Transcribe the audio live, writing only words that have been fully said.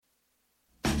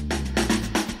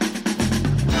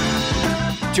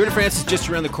Tour de France is just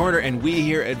around the corner, and we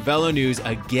here at Velo News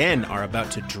again are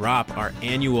about to drop our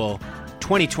annual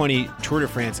 2020 Tour de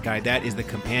France guide. That is the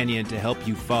companion to help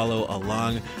you follow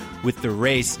along with the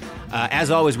race.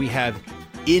 As always, we have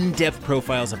in-depth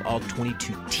profiles of all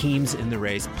 22 teams in the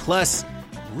race, plus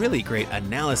really great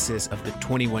analysis of the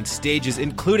 21 stages,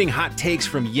 including hot takes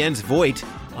from Jens Voigt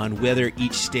on whether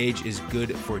each stage is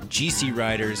good for GC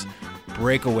riders,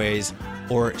 breakaways,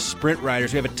 or sprint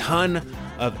riders. We have a ton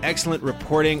of excellent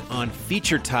reporting on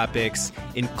feature topics,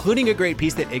 including a great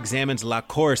piece that examines La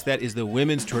Course, that is the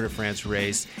women's Tour de France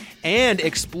race, and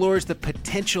explores the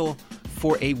potential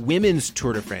for a women's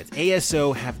Tour de France.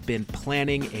 ASO have been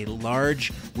planning a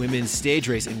large women's stage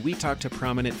race, and we talked to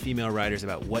prominent female riders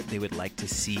about what they would like to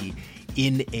see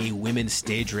in a women's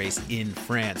stage race in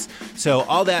France. So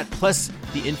all that, plus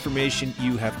the information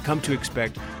you have come to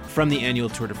expect from the annual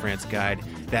Tour de France guide.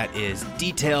 That is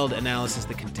detailed analysis,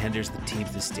 the contenders, the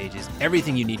teams, the stages,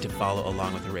 everything you need to follow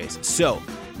along with the race. So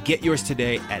get yours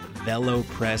today at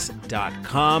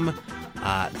velopress.com.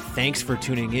 Thanks for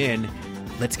tuning in.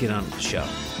 Let's get on with the show.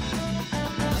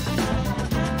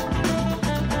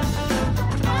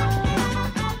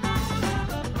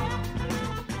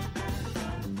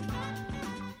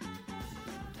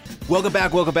 Welcome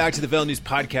back to the Velo News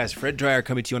Podcast. Fred Dreyer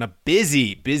coming to you on a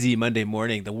busy Monday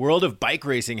morning. The world of bike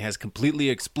racing has completely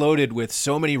exploded with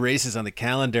so many races on the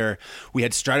calendar. We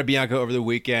had Strade Bianche over the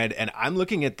weekend, and I'm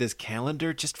looking at this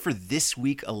calendar just for this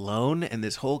week alone, and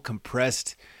this whole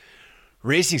compressed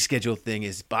racing schedule thing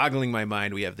is boggling my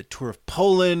mind. We have the Tour of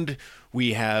Poland.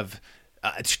 We have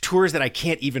tours that I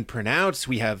can't even pronounce.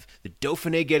 We have the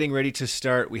Dauphiné getting ready to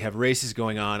start. We have races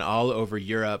going on all over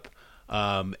Europe,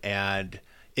 and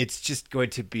it's just going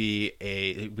to be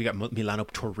we got Milano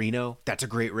Torino. That's a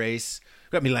great race.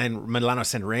 We got Milano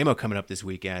San Remo coming up this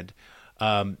weekend.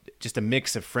 Just a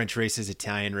mix of French races,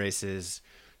 Italian races,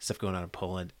 stuff going on in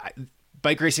Poland.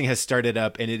 Bike racing has started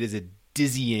up, and it is a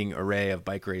dizzying array of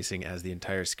bike racing as the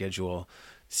entire schedule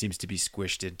seems to be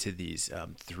squished into these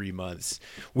 3 months.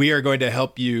 We are going to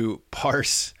help you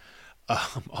parse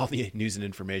all the news and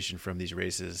information from these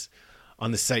races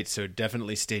on the site. So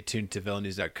definitely stay tuned to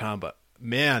velonews.com. But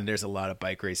man, there's a lot of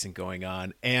bike racing going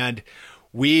on. And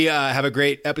we have a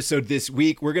great episode this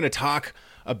week. We're going to talk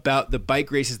about the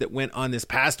bike races that went on this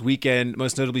past weekend,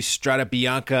 most notably Strade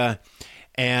Bianche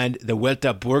and the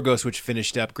Vuelta a Burgos, which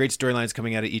finished up. Great storylines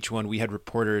coming out of each one. We had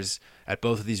reporters at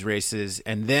both of these races.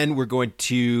 And then we're going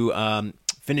to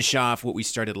finish off what we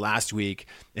started last week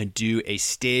and do a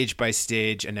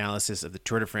stage-by-stage analysis of the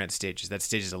Tour de France stages. That's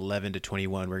stages 11 to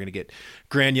 21. We're going to get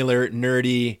granular,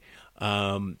 nerdy,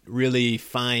 really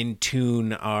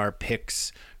fine-tune our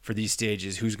picks for these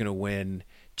stages, who's going to win,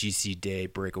 GC day,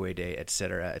 breakaway day, et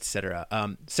cetera, et cetera.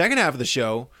 Second half of the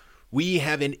show, we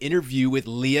have an interview with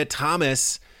Leah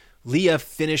Thomas. Leah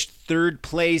finished third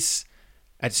place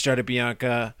at Strade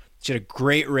Bianche. She had a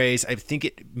great race. I think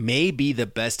it may be the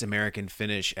best American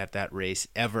finish at that race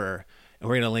ever. And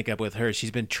we're going to link up with her.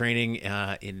 She's been training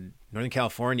in Northern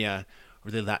California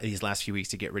over these last few weeks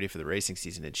to get ready for the racing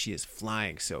season, and she is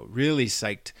flying. So really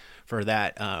psyched for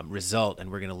that result,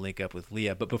 and we're going to link up with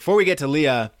Leah. But before we get to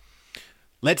Leah,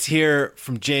 let's hear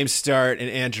from James Start and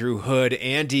Andrew Hood.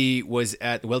 Andy was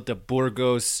at the Vuelta a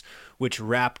Burgos, which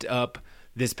wrapped up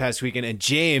this past weekend, and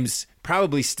James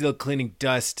probably still cleaning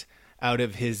dust out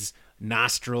of his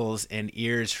nostrils and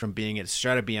ears from being at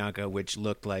Strade Bianche, which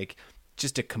looked like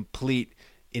just a complete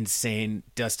insane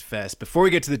dust fest. Before we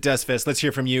get to the dust fest, let's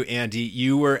hear from you, Andy.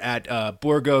 You were at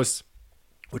Burgos,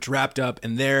 which wrapped up,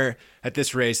 and there at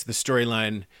this race, the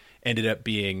storyline ended up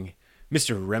being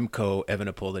Mr. Remco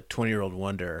Evenepoel, the 20-year-old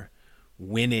wonder,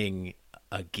 winning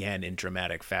again in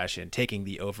dramatic fashion, taking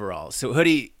the overall. So,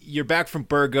 Hoodie, you're back from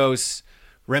Burgos.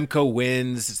 Remco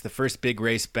wins. It's the first big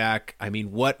race back. I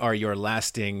mean, what are your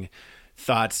lasting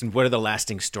thoughts, and what are the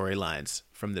lasting storylines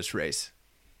from this race?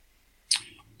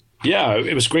 Yeah,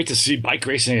 it was great to see bike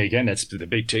racing again. That's the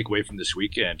big takeaway from this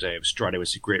weekend. Strade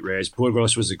was a great race.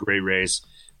 Burgos was a great race.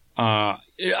 I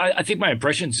think my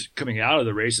impressions coming out of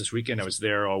the race this weekend, I was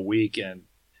there all week, and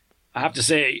I have to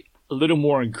say a little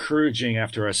more encouraging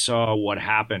after I saw what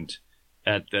happened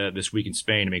at this week in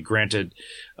Spain. I mean, granted,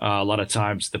 a lot of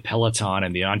times the peloton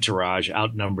and the entourage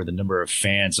outnumber the number of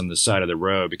fans on the side of the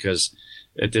road, because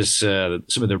at this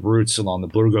some of the routes along the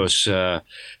Burgos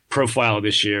profile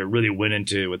this year really went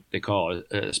into what they call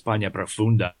España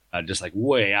Profunda, just like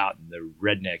way out in the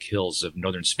redneck hills of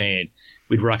northern Spain.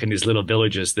 We'd rock in these little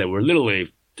villages that were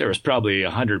literally, there was probably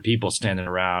 100 people standing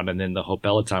around, and then the whole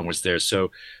peloton was there.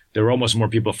 So there were almost more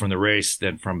people from the race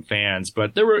than from fans,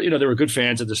 but there were good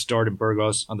fans at the start in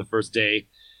Burgos on the first day.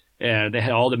 and they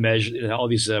had all the measures, all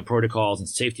these protocols and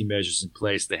safety measures in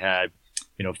place. They had,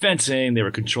 fencing. They were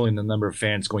controlling the number of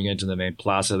fans going into the main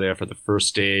plaza there for the first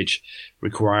stage,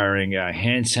 requiring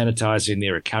hand sanitizing. They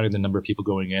were counting the number of people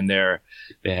going in there.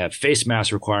 They have face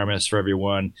mask requirements for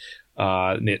everyone.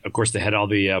 Of course, they had all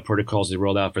the protocols they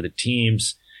rolled out for the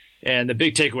teams. And the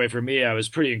big takeaway for me, I was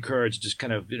pretty encouraged. Just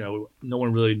kind of, no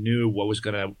one really knew what we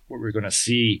were gonna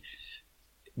see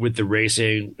with the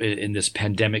racing in this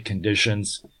pandemic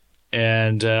conditions,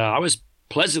 and I was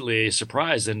pleasantly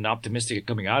surprised and optimistic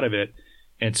coming out of it.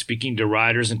 And speaking to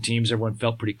riders and teams, everyone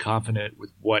felt pretty confident with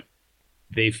what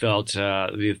they felt.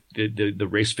 The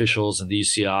race officials and the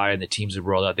UCI and the teams have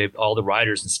rolled out. All the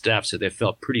riders and staff said they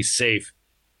felt pretty safe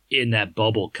in that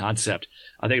bubble concept.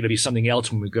 I think it'll be something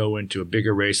else when we go into a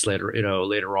bigger race later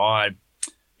on,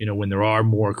 when there are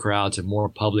more crowds and more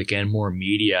public and more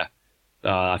media.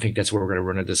 I think that's where we're going to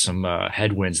run into some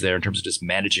headwinds there in terms of just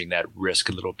managing that risk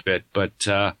a little bit. But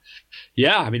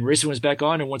racing was back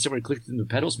on, and once everybody clicked in the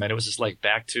pedals, man, it was just like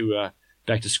back to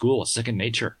school, second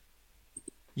nature.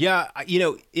 Yeah,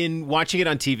 in watching it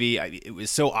on TV, it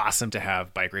was so awesome to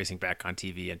have bike racing back on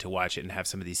TV and to watch it and have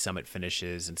some of these summit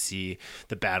finishes and see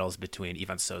the battles between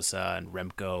Ivan Sosa and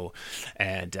Remco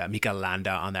and Mika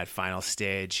Landa on that final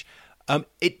stage.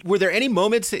 Were there any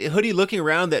moments, Hoodie, looking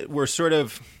around that were sort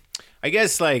of, I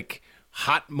guess, like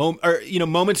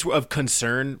moments of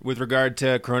concern with regard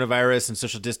to coronavirus and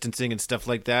social distancing and stuff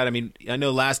like that? I mean, I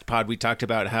know last pod we talked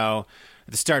about how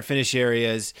the start finish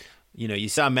areas, you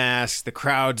saw masks, the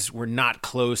crowds were not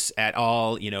close at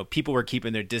all. People were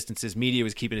keeping their distances, media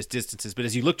was keeping its distances. But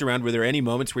as you looked around, were there any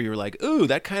moments where you were like, ooh,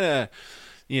 that kind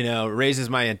of, raises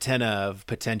my antenna of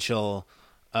potential,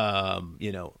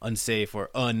 unsafe or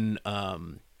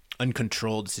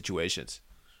uncontrolled situations?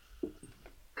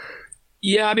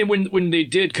 Yeah, I mean, when they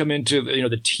did come into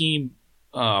the team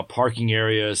parking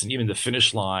areas and even the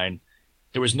finish line,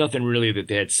 there was nothing really that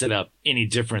they had set up any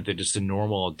different than just a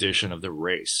normal edition of the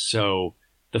race. So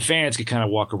the fans could kind of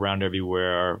walk around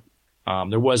everywhere.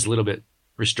 There was a little bit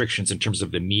restrictions in terms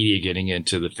of the media getting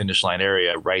into the finish line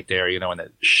area right there, in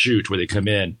that chute where they come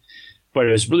in. But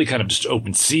it was really kind of just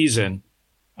open season.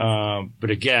 But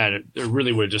again, there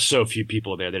really were just so few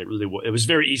people there that it was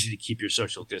very easy to keep your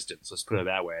social distance. Let's put it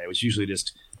that way. It was usually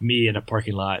just me in a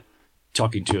parking lot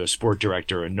talking to a sport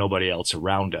director and nobody else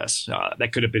around us.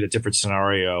 That could have been a different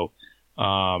scenario.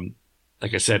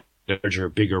 Like I said, a larger,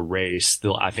 bigger race.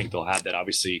 I think they'll have that.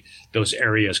 Obviously, those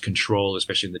areas controlled,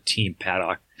 especially in the team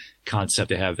paddock concept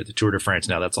they have at the Tour de France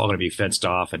now. That's all going to be fenced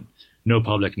off and no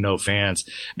public, no fans.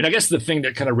 I mean, I guess the thing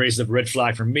that kind of raised the red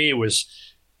flag for me was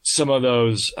some of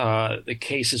those the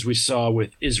cases we saw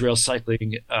with Israel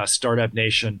Cycling Startup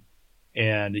Nation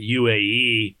and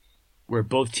UAE, where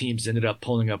both teams ended up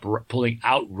pulling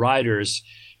out riders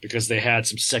because they had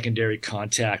some secondary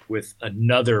contact with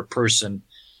another person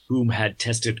whom had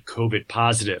tested COVID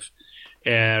positive.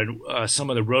 And some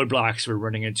of the roadblocks we're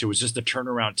running into was just the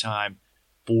turnaround time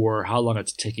for how long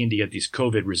it's taking to get these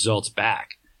COVID results back.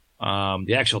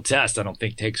 The actual test, I don't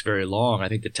think, takes very long. I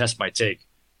think the test might take,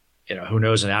 who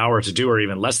knows, an hour to do, or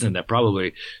even less than that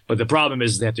probably. But the problem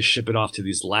is they have to ship it off to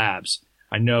these labs.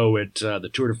 I know at the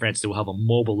Tour de France, they will have a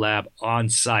mobile lab on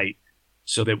site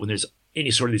so that when there's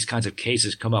any sort of these kinds of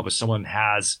cases come up, if someone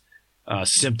has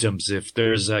symptoms, if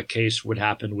there's a case what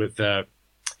happened with the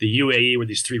UAE where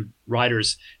these three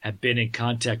riders had been in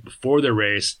contact before the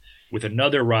race with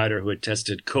another rider who had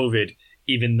tested COVID,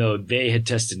 even though they had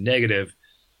tested negative,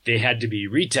 they had to be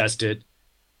retested,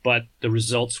 but the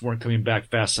results weren't coming back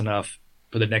fast enough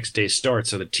for the next day's start.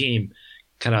 So the team,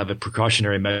 kind of a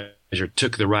precautionary measure,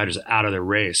 took the riders out of the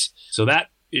race. So that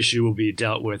issue will be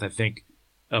dealt with, I think,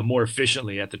 more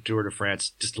efficiently at the Tour de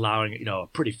France, just allowing, a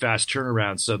pretty fast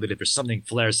turnaround so that if there's something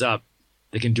flares up,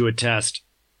 they can do a test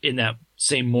in that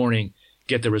same morning,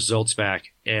 get the results back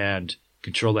and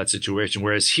control that situation.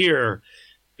 Whereas here,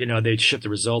 they'd ship the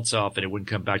results off and it wouldn't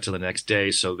come back till the next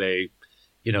day. So they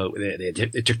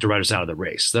took the riders out of the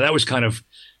race. So that was kind of,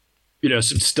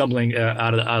 some stumbling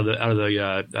out of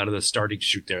the starting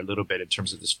chute there a little bit in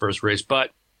terms of this first race.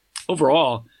 But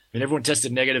overall, everyone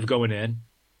tested negative going in.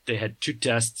 They had two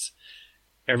tests.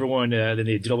 Everyone, then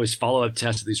they did always follow-up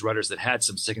tests of these riders that had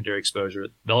some secondary exposure.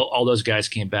 All those guys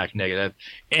came back negative.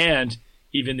 And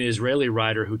even the Israeli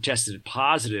rider who tested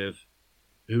positive,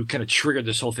 who kind of triggered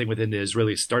this whole thing within the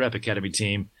Israeli Startup Academy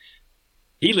team,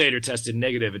 he later tested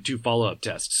negative in two follow-up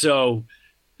tests. So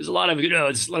there's a lot of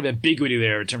there's a lot of ambiguity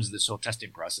there in terms of this whole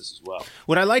testing process as well.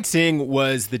 What I liked seeing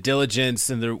was the diligence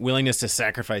and the willingness to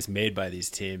sacrifice made by these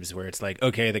teams, where it's like,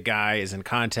 okay, the guy is in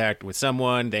contact with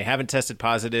someone, they haven't tested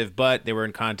positive, but they were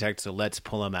in contact, so let's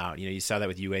pull them out. You saw that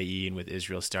with UAE and with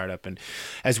Israel Startup, and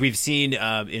as we've seen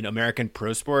in American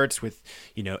pro sports with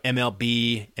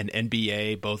MLB and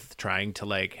NBA both trying to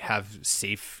like have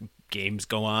safe games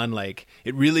go on, like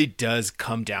it really does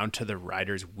come down to the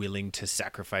riders willing to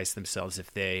sacrifice themselves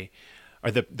if they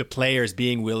are the players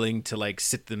being willing to like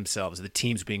sit themselves, the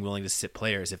teams being willing to sit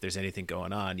players if there's anything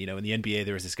going on. In the NBA,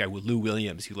 there was this guy Lou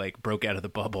Williams who like broke out of the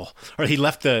bubble, or he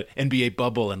left the NBA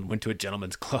bubble and went to a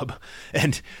gentleman's club,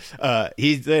 and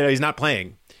he's not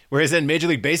playing. Whereas in Major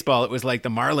League Baseball, it was like the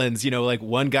Marlins, like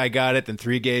one guy got it, then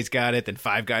three guys got it, then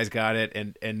five guys got it.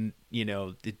 And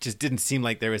it just didn't seem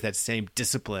like there was that same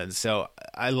discipline. So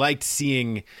I liked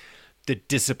seeing the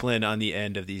discipline on the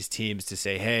end of these teams to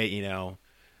say, hey,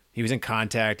 he was in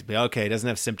contact, but okay, doesn't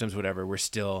have symptoms, whatever. We're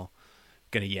still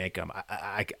going to yank him.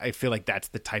 I feel like that's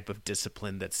the type of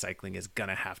discipline that cycling is going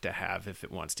to have if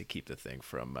it wants to keep the thing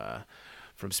from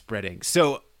spreading.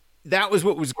 So that was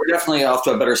what was. We're definitely off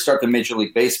to a better start than Major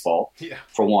League Baseball,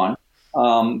 for one.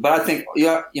 But I think,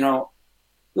 it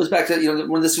goes back to,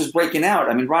 when this was breaking out,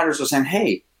 I mean, riders were saying,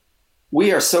 hey,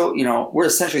 we are so, we're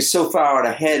essentially so far out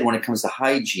ahead when it comes to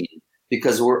hygiene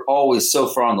because we're always so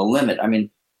far on the limit. I mean,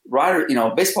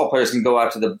 baseball players can go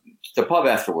out to the pub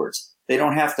afterwards. They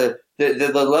don't have to,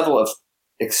 the level of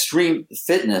extreme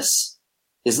fitness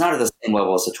is not at the same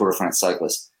level as a Tour de France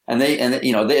cyclist. And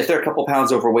if they're a couple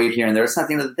pounds overweight here and there, it's not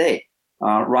the end of the day.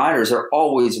 Riders are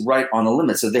always right on the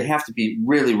limit. So they have to be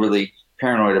really, really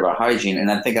paranoid about hygiene. And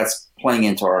I think that's playing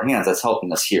into our hands. That's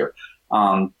helping us here.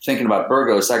 Thinking about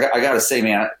Burgos, I got to say,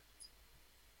 man,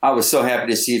 I was so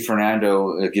happy to see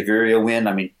Fernando Gaviria win.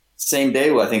 I mean, same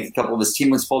day, I think a couple of his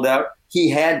teammates pulled out. He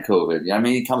had COVID. I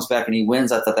mean, he comes back and he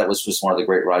wins. I thought that was just one of the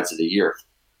great rides of the year.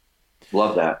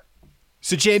 Love that.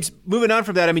 So, James, moving on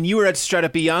from that, I mean, you were at Strada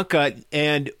Bianca,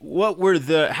 and how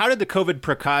did the COVID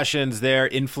precautions there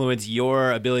influence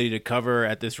your ability to cover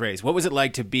at this race? What was it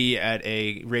like to be at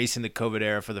a race in the COVID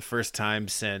era for the first time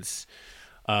since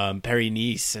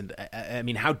Paris-Nice? And I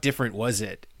mean, how different was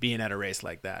it being at a race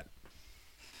like that?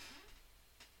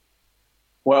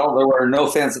 Well, there were no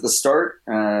fans at the start,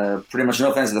 pretty much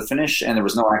no fans at the finish, and there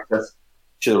was no access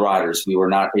to the riders. We were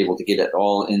not able to get it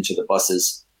all into the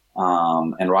buses.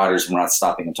 And riders were not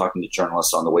stopping and talking to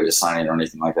journalists on the way to sign in or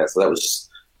anything like that. So that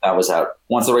was out.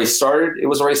 Once the race started, it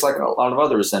was a race like a lot of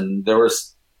others, and there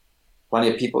was plenty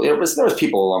of people. There was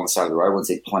people along the side of the road. I wouldn't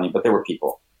say plenty, but there were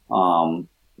people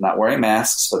not wearing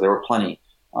masks, but there were plenty.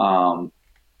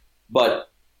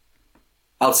 But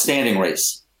outstanding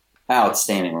race.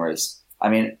 I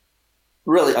mean,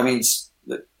 really. I mean,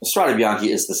 Strada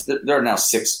Bianchi is this. There are now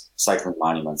 6 cycling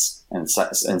monuments, and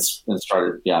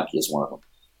Strada Bianchi is one of them.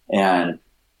 And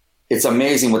it's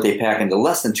amazing what they pack into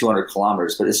less than 200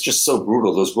 kilometers, but it's just so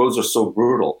brutal. Those roads are so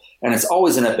brutal. And it's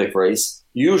always an epic race.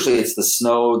 Usually it's the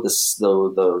snow,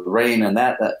 the rain, and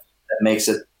that makes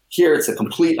it. Here it's the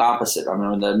complete opposite. I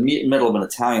mean, in the middle of an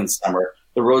Italian summer,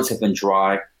 the roads have been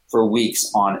dry for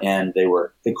weeks on end.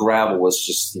 The gravel was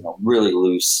just, really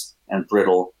loose and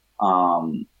brittle.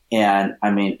 And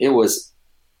I mean, to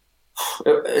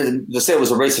say it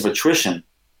was a race of attrition,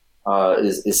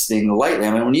 is saying lightly.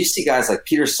 I mean, when you see guys like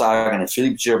Peter Sagan and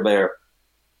Philippe Gilbert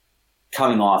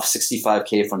coming off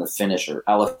 65K from the finish, or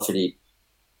Alaphilippe,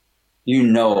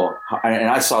 and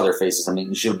I saw their faces. I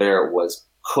mean, Gilbert was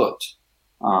cooked.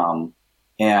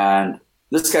 And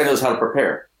this guy knows how to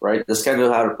prepare, right? This guy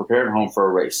knows how to prepare at home for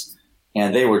a race.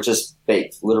 And they were just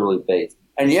baked, literally baked.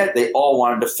 And yet they all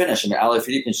wanted to finish. I mean,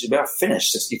 Alaphilippe and Gilbert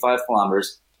finished 65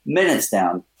 kilometers, minutes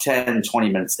down, 10, 20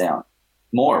 minutes down,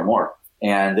 more.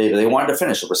 And they wanted to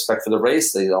finish. Respect for the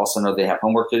race. They also know they have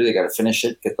homework to do. They got to finish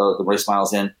it, get the race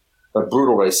miles in, but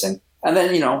brutal racing. And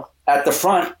then, at the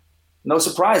front, no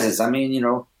surprises. I mean,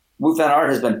 Wout van Aert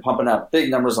has been pumping out big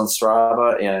numbers on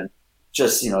Strava and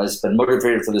just, has been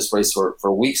motivated for this race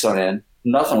for weeks on end.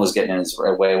 Nothing was getting in his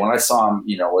way. When I saw him,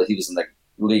 he was in the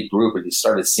lead group and you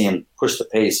started seeing him push the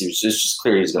pace, it was just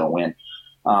clear he was going to win.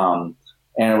 And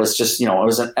it was just, it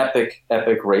was an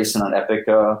epic race and an epic,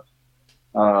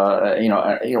 I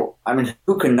mean,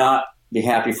 who could not be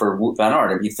happy for Wout van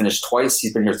Aert? I mean, he finished twice.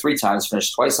 He's been here 3 times,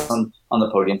 finished twice on the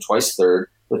podium, twice third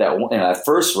with that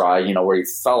first ride, where he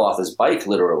fell off his bike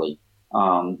literally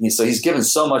So he's given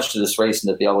so much to this race,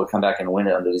 and to be able to come back and win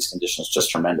it under these conditions, just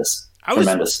tremendous. I was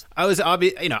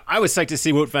psyched to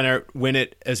see Wout van Aert win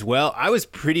it as well. I was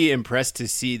pretty impressed to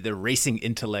see the racing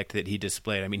intellect that he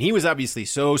displayed. I mean, he was obviously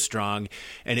so strong,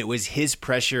 and it was his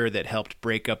pressure that helped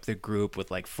break up the group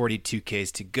with like 42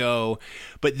 Ks to go.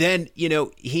 But then,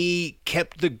 he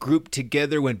kept the group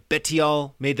together when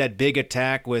Bettiol made that big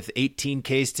attack with 18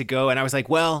 Ks to go. And I was like,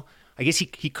 well, I guess he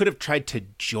could have tried to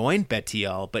join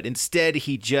Bettiol, but instead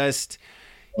he just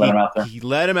he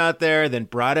let him out there, then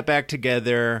brought it back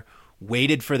together,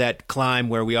 waited for that climb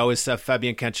where we always saw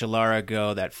Fabian Cancellara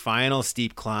go, that final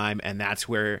steep climb, and that's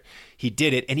where he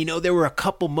did it. And, there were a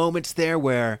couple moments there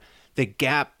where the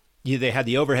gap, they had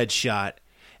the overhead shot,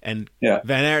 and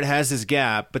Van Aert has his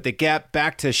gap, but the gap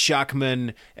back to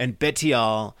Schachmann and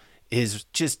Bettiol is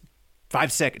just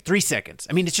 3 seconds.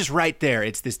 I mean, it's just right there.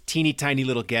 It's this teeny tiny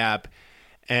little gap,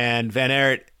 and Van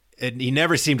Aert, he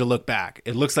never seemed to look back.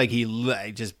 It looks like he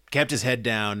just kept his head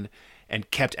down and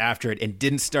kept after it and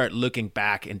didn't start looking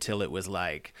back until it was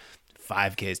like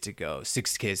 5 Ks to go,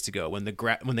 6 Ks to go, when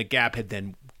the gap had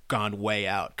then gone way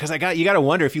out. Because you got to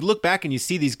wonder, if you look back and you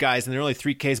see these guys and they're only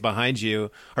 3 Ks behind you,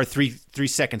 or three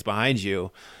seconds behind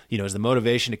you, is the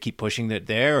motivation to keep pushing it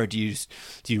there, or do you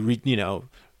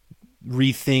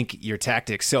rethink your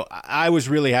tactics? So I was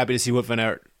really happy to see Wout van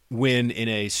Aert win in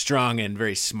a strong and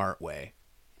very smart way.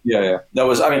 Yeah. That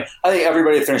was. I mean, I think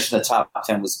everybody finished in the top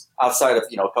 10 was outside of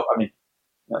a couple. I mean,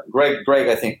 Greg.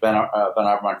 I think Ben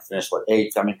Avermaet finished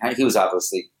 8th. I mean, he was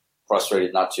obviously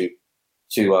frustrated not to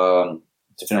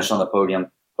finish on the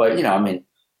podium. But Brent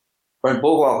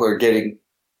Bogwalker getting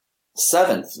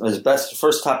 7th, his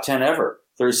first top 10 ever.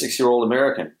 36-year-old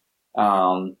American.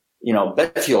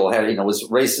 Bettiol had was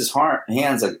raised his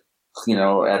hands at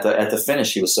the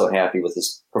finish. He was so happy with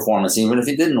his performance, even if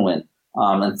he didn't win.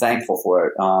 And thankful for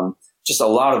it. Just a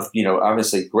lot of,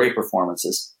 obviously great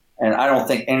performances. And I don't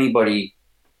think anybody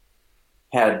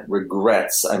had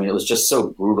regrets. I mean, it was just so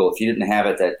brutal. If you didn't have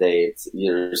it that day,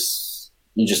 you just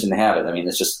didn't have it. I mean,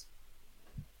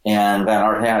 and Van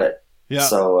Aert had it. Yeah.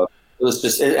 So it was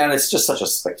and it's just such a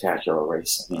spectacular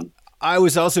race. I mean, I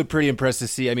was also pretty impressed to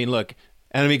see, look,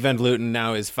 Annemiek van Vleuten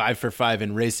now is 5 for 5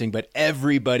 in racing, but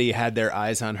everybody had their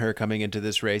eyes on her coming into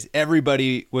this race.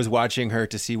 Everybody was watching her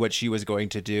to see what she was going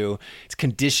to do. It's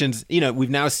conditions, we've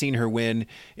now seen her win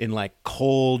in like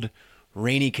cold,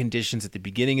 rainy conditions at the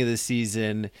beginning of the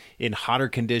season, in hotter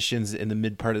conditions in the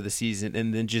mid part of the season,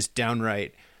 and then just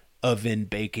downright oven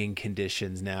baking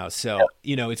conditions now. So,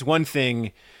 it's one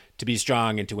thing to be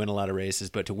strong and to win a lot of races,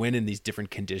 but to win in these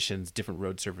different conditions, different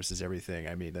road surfaces, everything.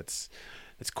 I mean, that's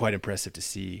quite impressive to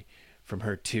see from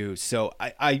her too. So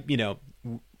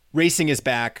racing is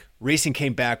back. Racing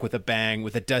came back with a bang,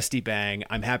 with a dusty bang.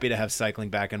 I'm happy to have cycling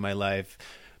back in my life.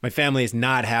 My family is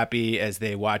not happy as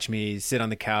they watch me sit on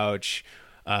the couch,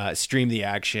 stream the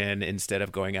action instead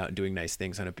of going out and doing nice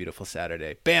things on a beautiful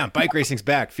Saturday. Bam! Bike racing's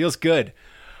back. Feels good.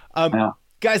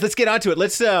 Guys, let's get onto it.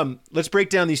 Let's break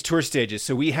down these tour stages.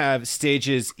 So we have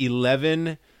stages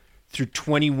 11 through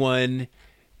 21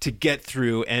 to get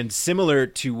through, and similar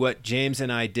to what James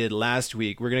and I did last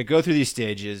week, we're going to go through these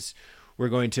stages. We're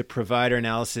going to provide our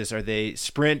analysis. Are they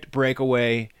sprint,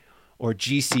 breakaway, or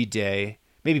GC day?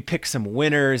 Maybe pick some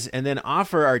winners, and then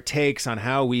offer our takes on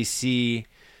how we see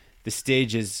the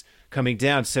stages coming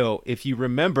down. So if you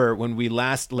remember when we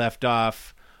last left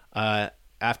off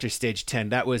after stage 10,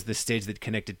 that was the stage that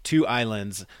connected 2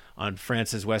 islands on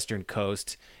France's western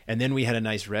coast, and then we had a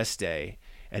nice rest day.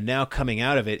 And now coming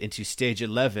out of it into stage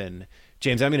 11,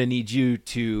 James, I'm going to need you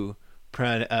to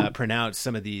pronounce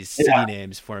some of these city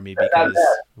names for me, because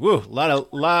a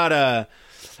lot of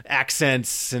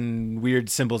accents and weird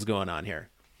symbols going on here.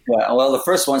 Yeah, well, the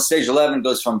first one, stage 11,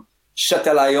 goes from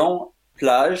Châtelaillon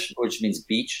Plage, which means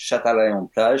beach,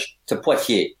 Châtelaillon Plage, to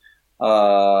Poitiers.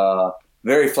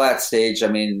 Very flat stage. I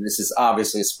mean, this is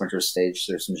obviously a sprinter stage.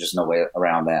 There's just no way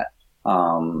around that.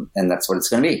 And that's what it's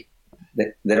going to be.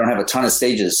 They don't have a ton of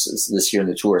stages this year in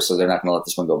the Tour, so they're not going to let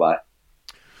this one go by.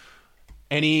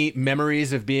 Any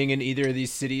memories of being in either of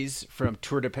these cities from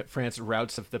Tour de France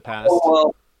routes of the past?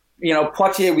 Well,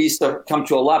 Poitiers we used to come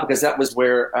to a lot, because that was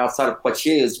where, outside of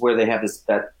Poitiers, is where they have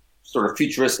that sort of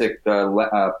futuristic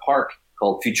park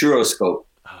called Futuroscope,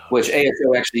 which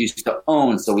ASO actually used to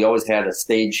own. So we always had a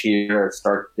stage here,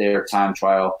 start their time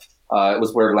trial. It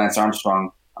was where Lance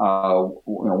Armstrong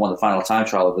won the final time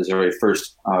trial of his very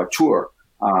first tour.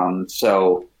 And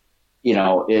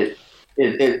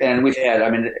we've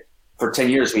had, for 10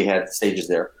 years we had stages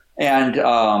there. And,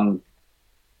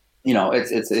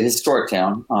 it's a historic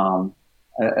town.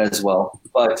 as well.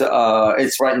 But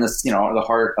it's right in this, the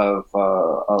heart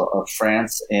of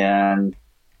France, and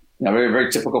very, very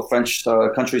typical French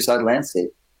countryside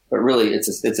landscape. But really,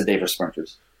 it's a day for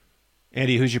sprinters.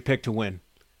 Andy, who's your pick to win?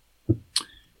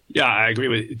 Yeah, I agree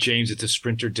with James. It's a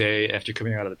sprinter day after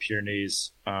coming out of the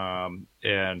Pyrenees, like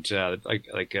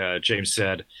James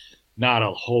said, not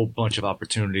a whole bunch of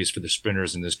opportunities for the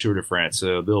sprinters in this Tour de France.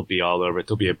 So they'll be all over it.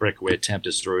 There'll be a breakaway attempt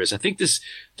as through is. I think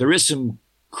there is some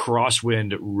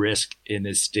crosswind risk in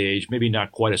this stage. Maybe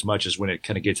not quite as much as when it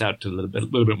kind of gets out to a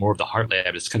little bit more of the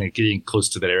heartland. It's kind of getting close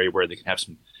to that area where they can have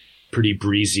some pretty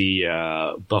breezy,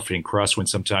 buffeting crosswind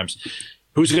sometimes.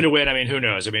 Who's going to win? I mean, who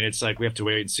knows? I mean, it's like we have to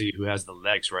wait and see who has the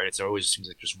legs, right? It always seems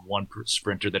like there's one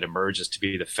sprinter that emerges to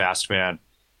be the fast man.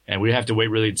 And we have to wait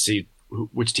really and see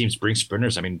which teams bring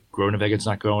sprinters. I mean, Groenewegen's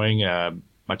not going.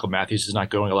 Michael Matthews is not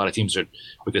going. A lot of teams are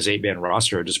with this 8-man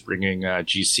roster are just bringing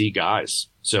GC guys.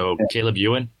 So Caleb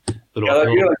Ewan,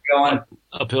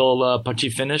 uphill punchy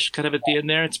finish kind of at the end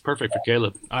there. It's perfect for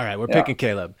Caleb. All right, we're picking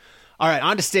Caleb. All right,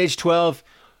 on to stage 12.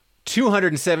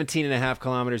 217.5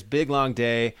 kilometers, big long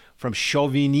day from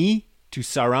Chauvigny to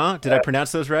Saran. Did I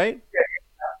pronounce those right?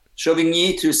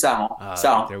 Chauvigny to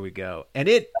Saran. There we go. And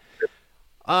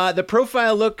the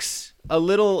profile looks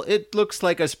it looks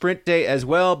like a sprint day as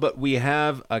well, but we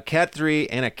have a Cat 3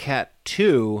 and a Cat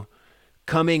 2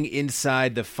 coming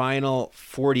inside the final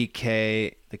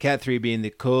 40K. The Cat 3 being the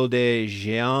Col des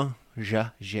Géants,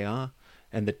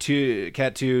 and the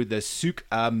Cat 2, the Suc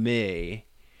à Mai.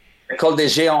 Col des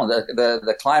Géants,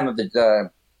 the climb of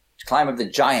the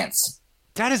giants.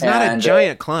 That is not a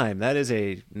giant climb. That is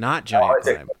a not giant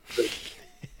climb.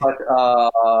 But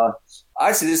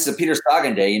I see this is a Peter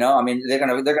Sagan day. I mean, they're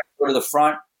gonna go to the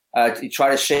front to try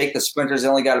to shake the sprinters. They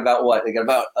only got about what? They got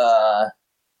about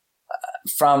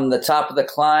from the top of the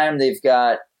climb. They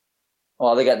got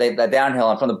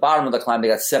downhill, and from the bottom of the climb they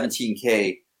got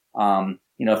 17K.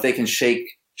 If they can shake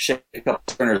a couple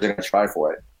sprinters, they're gonna try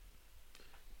for it.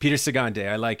 Peter Sagan Day.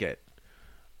 I like it.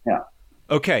 Yeah.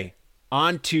 Okay.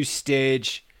 On to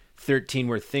stage 13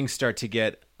 where things start to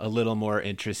get a little more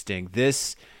interesting.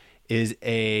 This is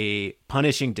a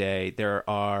punishing day. There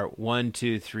are 6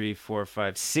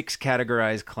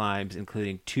 categorized climbs,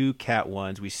 including 2 Cat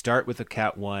 1s. We start with a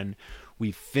Cat 1.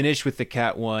 We finish with the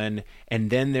Cat 1.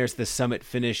 And then there's the summit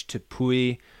finish to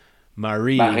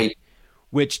Puy-Marie,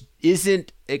 which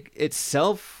isn't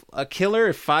itself a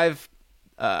killer. 5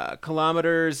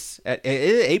 kilometers at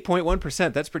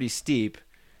 8.1%. That's pretty steep.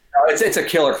 No, it's a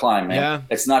killer climb, man. Yeah.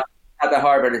 It's not that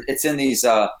hard, but it's in these.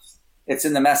 It's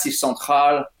in the Massif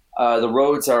Central. The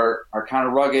roads are kind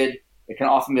of rugged. It can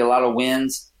often be a lot of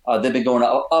winds. They've been going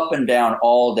up and down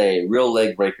all day. Real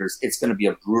leg breakers. It's going to be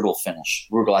a brutal finish.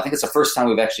 Brutal. I think it's the first time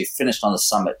we've actually finished on the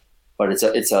summit, but it's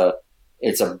going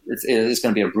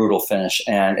to be a brutal finish,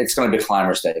 and it's going to be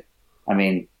Climbers Day. I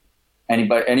mean.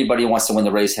 Anybody who wants to win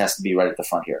the race has to be right at the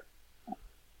front here.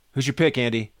 Who's your pick,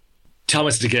 Andy?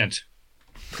 Thomas de Gendt.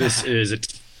 This is a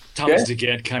Thomas de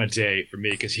Gendt kind of day for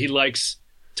me because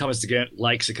Thomas de Gendt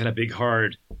likes a kind of big,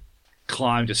 hard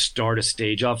climb to start a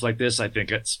stage off like this. I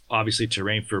think it's obviously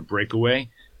terrain for a breakaway.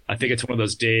 I think it's one of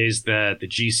those days that the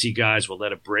GC guys will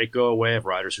let a break go away of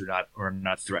riders who are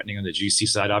not threatening on the GC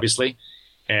side, obviously.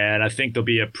 And I think there'll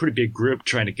be a pretty big group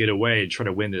trying to get away and try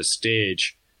to win this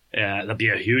stage. There'll be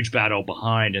a huge battle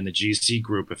behind in the GC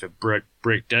group if a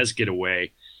break does get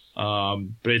away. But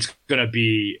it's going to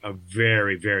be a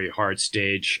very, very hard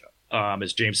stage.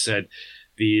 As James said,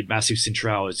 the Massif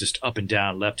Central is just up and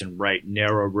down, left and right,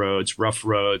 narrow roads, rough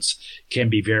roads, can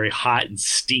be very hot and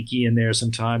stinky in there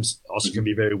sometimes. Also can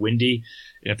be very windy.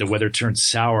 And if the weather turns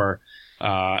sour,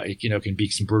 it can be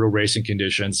some brutal racing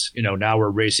conditions. Now we're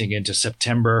racing into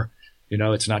September.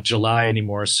 It's not July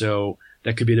anymore, so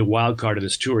that could be the wild card of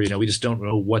this tour. We just don't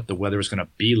know what the weather is going to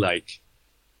be like.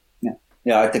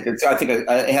 Yeah. I think it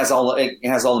has all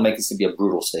the makings to be a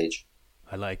brutal stage.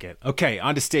 I like it. Okay,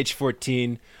 on to stage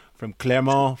 14, from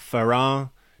Clermont-Ferrand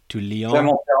to Lyon.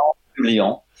 Clermont-Ferrand to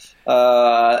Lyon.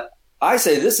 I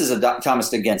say this is a Thomas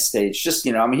de Gendt stage. Just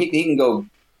he can go,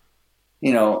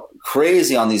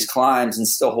 crazy on these climbs and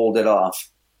still hold it off.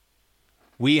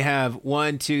 We have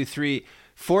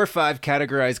 4 or 5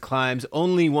 categorized climbs.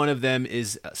 Only one of them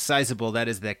is sizable. That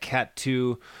is the Cat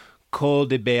 2 Col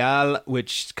de Béal,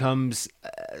 which comes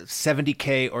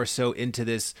 70K or so into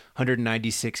this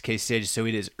 196K stage. So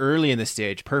it is early in the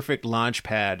stage. Perfect launch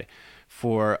pad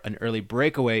for an early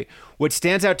breakaway. What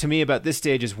stands out to me about this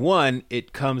stage is, one,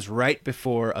 it comes right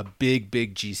before a big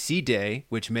GC day,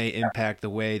 which may impact the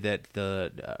way that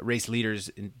the race leaders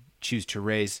choose to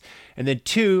race. And then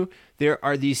 2, there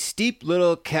are these steep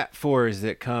little Cat 4s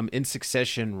that come in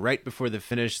succession right before the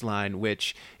finish line,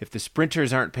 which if the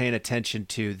sprinters aren't paying attention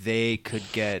to, they could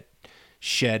get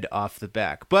shed off the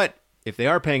back. But if they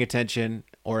are paying attention,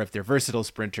 or if they're versatile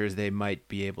sprinters, they might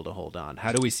be able to hold on.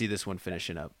 How do we see this one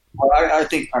finishing up? Well, I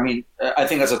think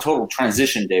as a total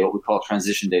transition day, what we call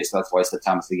transition day, so that's why I said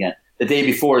Thomas again. The day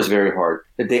before is very hard.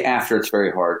 The day after, it's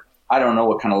very hard. I don't know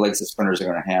what kind of legs the sprinters are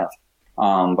going to have,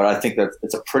 but I think that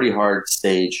it's a pretty hard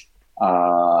stage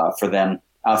for them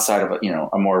outside of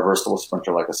a more versatile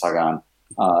sprinter like a Sagan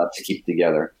to keep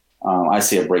together. I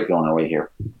see a break going away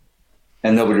here,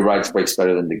 and nobody rides breaks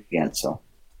better than De Gendt. So.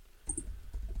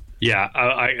 Yeah,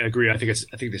 I agree. I think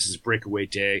this is breakaway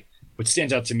day. What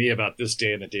stands out to me about this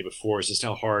day and the day before is just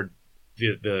how hard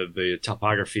the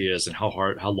topography is and how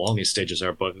long these stages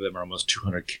are. Both of them are almost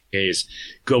 200 Ks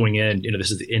going in. This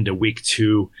is the end of week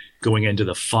 2, going into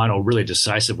the final, really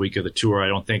decisive week of the Tour. I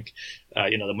don't think,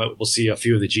 we'll see a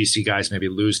few of the GC guys maybe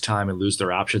lose time and lose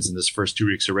their options in this first 2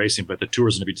 weeks of racing, but the Tour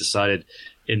is going to be decided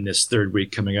in this third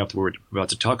week coming up we're about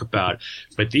to talk about.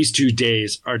 But these 2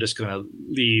 days are just going to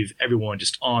leave everyone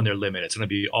just on their limit. It's going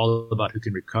to be all about who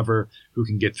can recover, who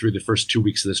can get through the first 2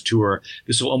 weeks of this Tour.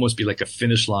 This will almost be like a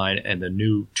finish line, and the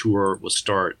new Tour will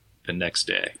start the next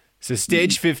day. So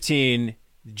stage 15,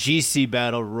 GC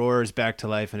battle roars back to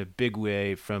life in a big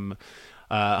way from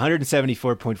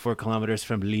 174.4 kilometers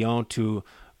from Lyon to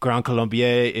Grand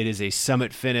Colombier. It is a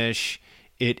summit finish.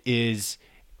 It is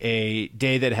a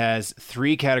day that has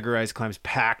 3 categorized climbs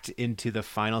packed into the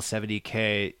final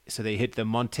 70K. So they hit the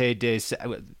Monte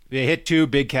they hit 2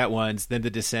 big Cat 1s, then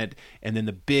the descent, and then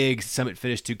the big summit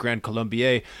finish to Grand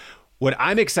Colombier. What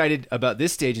I'm excited about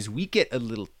this stage is we get a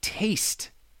little taste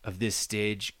of this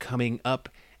stage coming up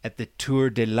at the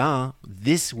Tour de l'Ain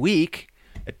this week,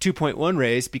 a 2.1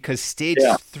 race, because stage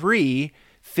 3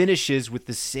 finishes with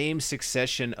the same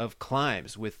succession of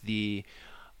climbs with the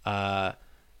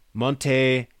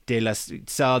Monte de la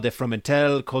Sal de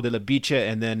Fromentel, Col de la Biche,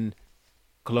 and then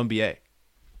Colombier.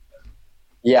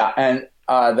 Yeah, and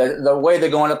the way they're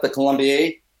going up the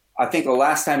Colombier, I think the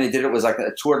last time they did it was like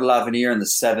a Tour de l'Avenir in the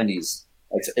 70s.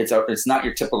 It's not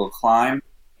your typical climb,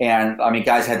 and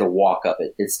guys had to walk up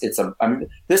it.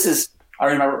 I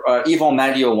remember Yvon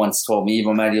Madio once told me.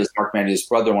 Yvon Madio is Mark Madio's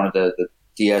brother, one of the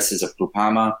DSs of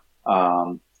Groupama.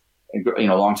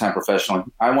 Longtime professional.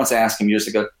 I once asked him years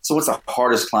ago, so what's the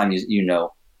hardest climb you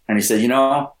know? And he said,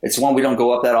 it's one we don't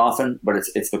go up that often, but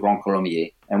it's the Grand Colombier.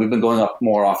 And we've been going up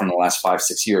more often in the last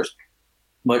 5-6 years.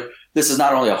 But this is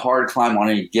not only a hard climb on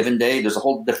any given day, there's a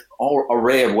whole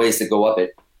array of ways to go up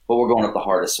it, but we're going up the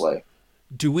hardest way.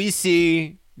 Do we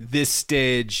see this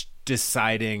stage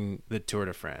deciding the Tour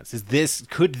de France?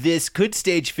 Could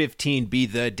stage 15 be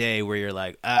the day where you're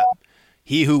like,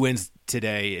 he who wins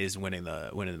today is winning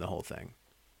the whole thing?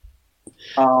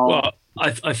 Well,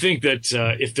 I think that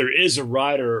if there is a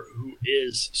rider who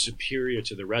is superior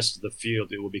to the rest of the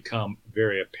field, it will become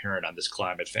very apparent on this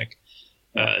climb, I think.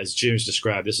 As James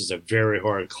described, this is a very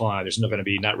hard climb. There's not going to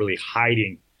be not really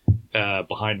hiding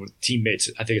behind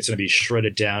teammates. I think it's going to be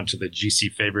shredded down to the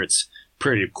GC favorites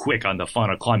pretty quick on the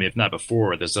final climb, if not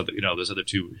before. Those other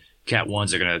 2 Cat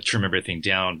 1s are going to trim everything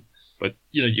down. But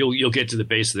you'll get to the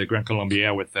base of the Grand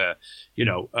Colombier with the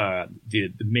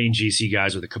main GC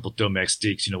guys with a couple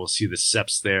domestiques. We'll see the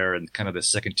Seps there and kind of the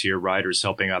second tier riders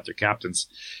helping out their captains.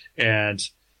 And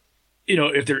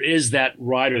if there is that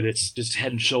rider that's just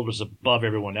head and shoulders above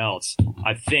everyone else,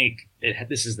 I think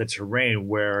this is the terrain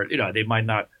where they might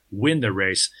not win the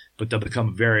race, but they'll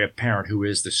become very apparent who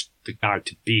is the guy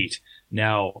to beat.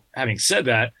 Now, having said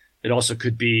that, it also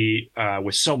could be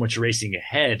with so much racing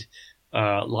ahead.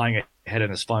 Lying ahead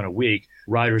in this final week,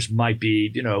 riders might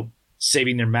be,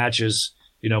 saving their matches,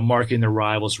 marking their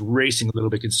rivals, racing a little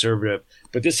bit conservative.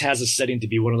 But this has a setting to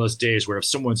be one of those days where if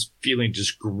someone's feeling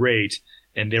just great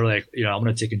and they're like, I'm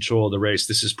going to take control of the race,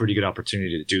 this is a pretty good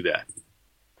opportunity to do that.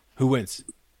 Who wins?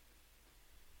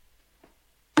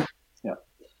 Yeah.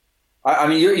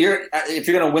 You're if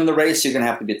you're going to win the race, you're going to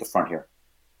have to be at the front here.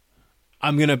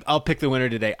 I'll pick the winner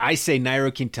today. I say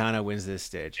Nairo Quintana wins this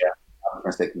stage. Yeah, I'm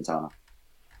going to say Quintana.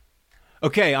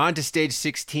 Okay, on to stage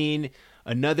 16.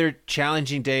 Another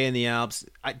challenging day in the Alps.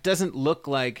 It doesn't look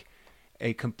like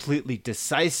a completely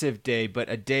decisive day, but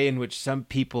a day in which some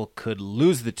people could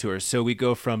lose the Tour. So we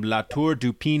go from La Tour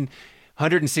du Pin,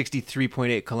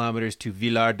 163.8 kilometers, to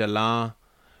Villard de Lans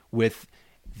with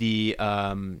the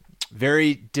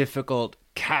very difficult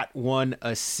Cat 1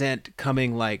 ascent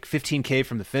coming like 15K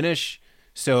from the finish.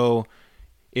 So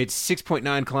it's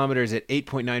 6.9 kilometers at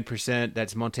 8.9%.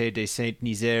 That's Monte de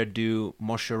Saint-Nizier du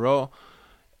Monchereau.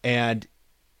 And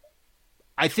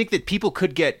I think that people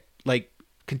could get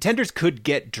contenders could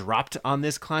get dropped on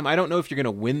this climb. I don't know if you're going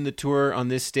to win the Tour on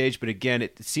this stage, but again,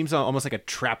 it seems almost like a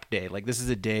trap day. Like this is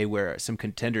a day where some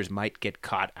contenders might get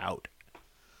caught out.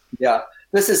 Yeah,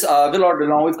 this is Villard de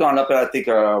Lans. We've gone up it. I think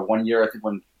 1 year. I think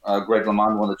when Greg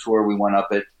LeMond won the Tour, we went up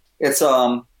it. It's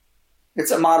a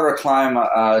moderate climb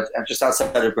just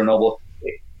outside of Grenoble.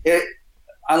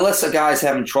 Unless a guy's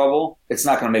having trouble, it's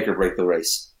not going to make or break the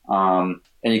race. And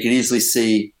you can easily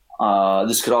see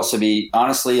this could also be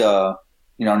honestly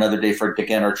another day for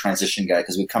again our transition guy,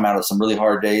 because we come out of some really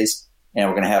hard days and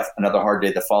we're going to have another hard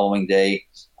day the following day.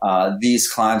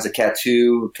 These climbs, the Cat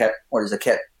 2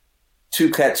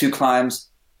 climbs,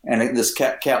 and this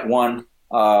Cat 1,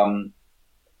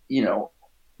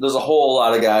 there's a whole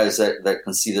lot of guys that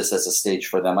can see this as a stage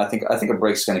for them. I think a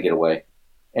break's going to get away,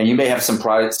 and you may have some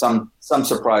surprise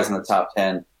in the top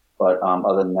 10, but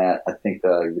other than that, I think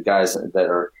the guys that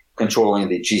are controlling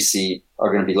the GC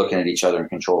are going to be looking at each other and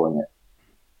controlling it.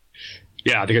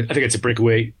 Yeah, I think it's a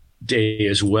breakaway day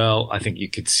as well. I think you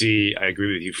could see, I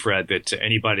agree with you, Fred, that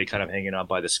anybody kind of hanging on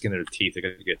by the skin of their teeth, they're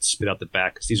going to get spit out the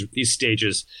back. Because these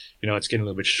stages, it's getting a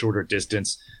little bit shorter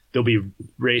distance. They'll be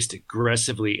raced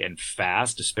aggressively and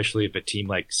fast, especially if a team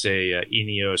like, say,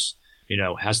 Ineos,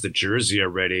 has the jersey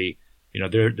already.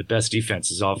 The best defense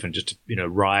is often just to,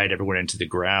 ride everyone into the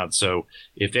ground. So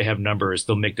if they have numbers,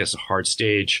 they'll make this a hard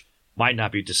stage. Might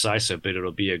not be decisive, but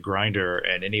it'll be a grinder,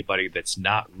 and anybody that's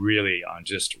not really on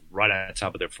just right on the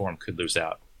top of their form could lose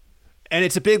out. And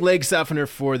it's a big leg softener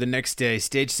for the next day,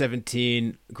 stage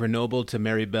 17, Grenoble to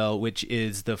Méribel, which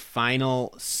is the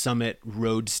final summit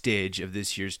road stage of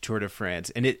this year's Tour de France.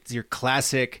 And it's your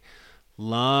classic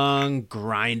long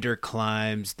grinder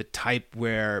climbs, the type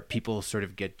where people sort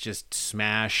of get just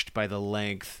smashed by the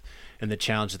length and the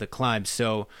challenge of the climb.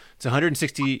 So it's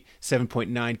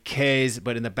 167.9 Ks,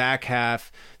 but in the back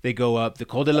half, they go up the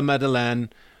Col de la Madeleine,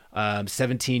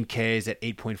 17 Ks at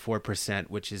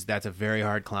 8.4%, that's a very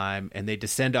hard climb. And they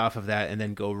descend off of that and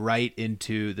then go right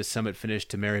into the summit finish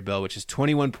to Méribel, which is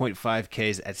 21.5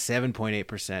 Ks at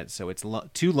 7.8%. So it's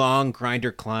two long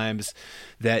grinder climbs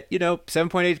that,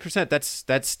 7.8%,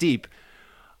 that's steep.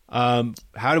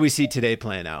 How do we see today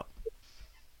playing out?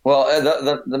 Well,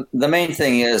 the main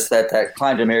thing is that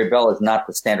climb to Méribel is not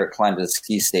the standard climb to the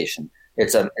ski station.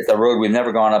 It's a road we've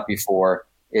never gone up before.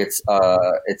 It's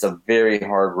a very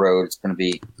hard road. It's going to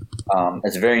be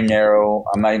it's very narrow.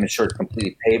 I'm not even sure it's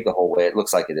completely paved the whole way. It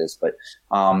looks like it is, but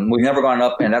we've never gone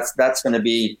up, and that's going to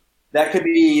be that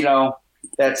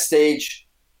stage.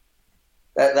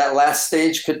 That last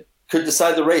stage could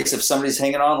decide the race if somebody's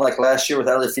hanging on like last year with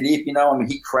Alaphilippe.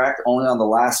 He cracked only on the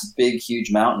last big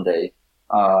huge mountain day.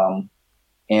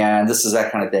 And this is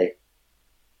that kind of day.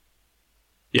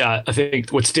 Yeah, I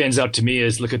think what stands out to me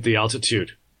is look at the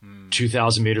altitude,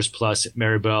 2,000 meters plus at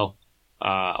Méribel,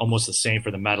 almost the same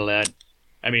for the Madeleine.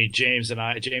 I mean, James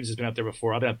has been up there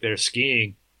before. I've been up there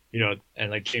skiing,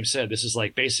 and like James said, this is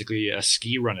like basically a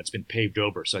ski run. It's been paved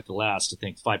over. So at the last, I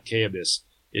think 5K of this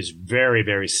is very,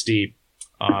 very steep.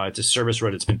 It's a service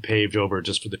road that's been paved over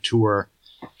just for the Tour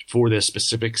for this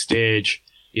specific stage.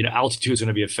 Altitude is going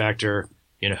to be a factor.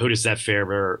 Who does that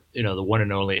favor? The one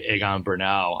and only Egan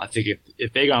Bernal. I think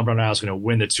if Egan Bernal is going to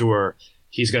win the Tour,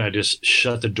 he's going to just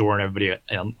shut the door on everybody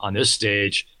on this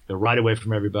stage. He'll ride away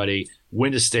from everybody,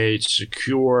 win the stage,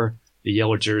 secure the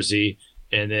yellow jersey,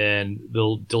 and then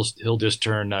he'll just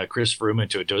turn Chris Froome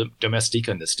into a domestique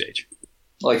on this stage.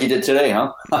 Like he did today,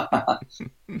 huh?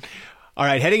 All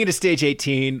right, heading into stage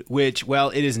 18, which,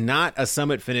 while it is not a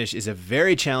summit finish, is a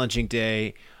very challenging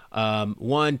day.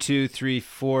 1, 2, 3,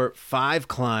 4, 5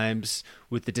 climbs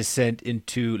with the descent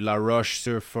into La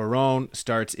Roche-sur-Foron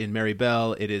starts in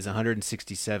Méribel. It is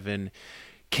 167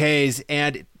 Ks,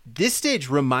 and this stage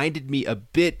reminded me a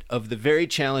bit of the very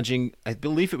challenging, I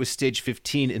believe it was stage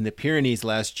 15 in the Pyrenees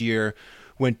last year,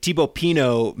 when Thibaut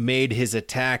Pinot made his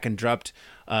attack and dropped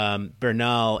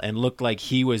Bernal and looked like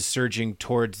he was surging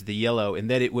towards the yellow, and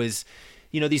that it was,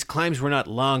 these climbs were not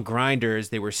long grinders.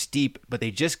 They were steep, but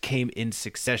they just came in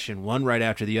succession, one right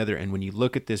after the other. And when you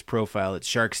look at this profile, it's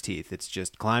shark's teeth. It's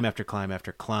just climb after climb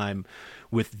after climb,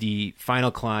 with the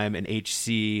final climb in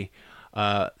HC,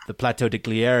 the Plateau de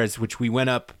Glières, which we went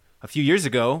up a few years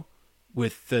ago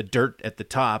with the dirt at the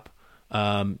top,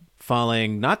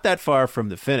 falling not that far from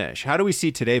the finish. How do we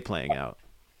see today playing out?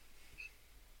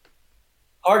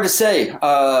 Hard to say.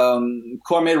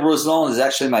 Cormier de Roselon is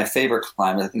actually my favorite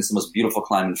climb. I think it's the most beautiful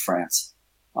climb in France,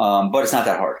 but it's not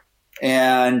that hard.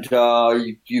 And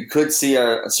you could see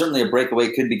certainly a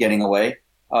breakaway could be getting away.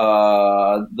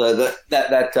 The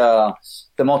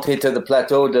Montée to the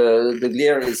Plateau de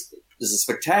Glières is a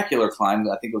spectacular climb.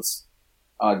 I think it was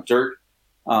dirt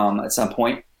at some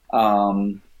point.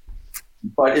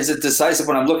 But is it decisive?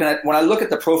 When I look at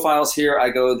the profiles here, I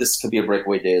go, this could be a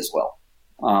breakaway day as well,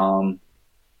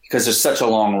 because there's such a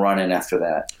long run in after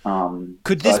that.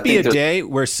 Could this be a day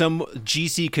where some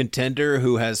GC contender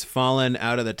who has fallen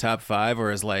out of the top 5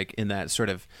 or is like in that sort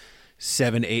of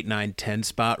 7, 8, 9, 10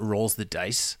 spot rolls the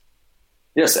dice?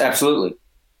 Yes, absolutely.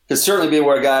 Could certainly be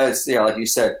where a guy is, like you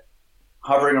said,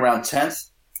 hovering around 10th,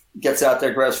 gets out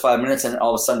there, grabs 5 minutes, and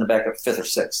all of a sudden back up 5th or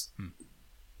 6th.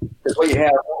 Because what you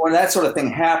have when that sort of thing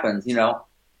happens,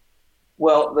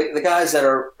 well, the guys that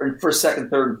are in first, second,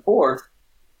 third, and fourth,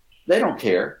 they don't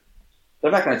care.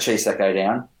 They're not going to chase that guy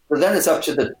down. But then it's up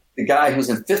to the guy who's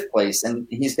in 5th place, and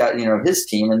he's got his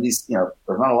team, and these there's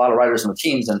not a lot of riders on the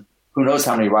teams, and who knows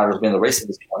how many riders will be in the race at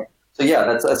this point. So yeah,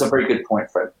 that's a very good point,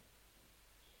 Fred.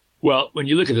 Well, when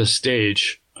you look at this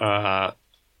stage,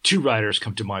 2 riders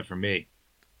come to mind for me: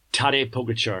 Tadej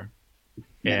Pogačar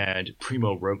and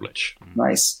Primo Roglic.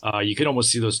 Nice. You can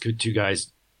almost see those 2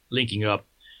 guys linking up.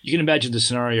 You can imagine the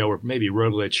scenario where maybe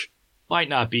Roglic might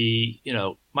not be in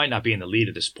the lead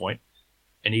at this point,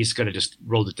 and he's going to just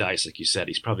roll the dice, like you said.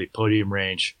 He's probably podium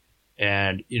range,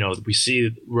 and we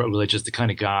see Roglic as the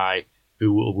kind of guy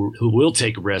who will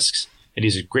take risks, and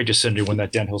he's a great descender. Won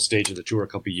that downhill stage of the Tour a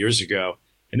couple of years ago,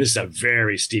 and this is a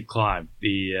very steep climb.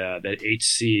 That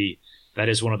HC, that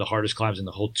is one of the hardest climbs in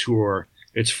the whole Tour.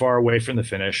 It's far away from the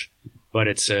finish, but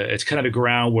it's kind of a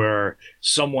ground where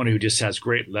someone who just has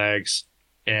great legs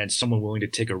and someone willing to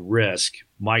take a risk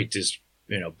might just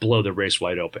blow the race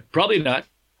wide open. Probably not,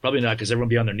 because everyone will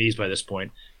be on their knees by this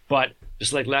point. But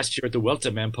just like last year at the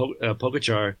Vuelta, man,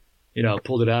 Pogačar,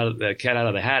 pulled the cat out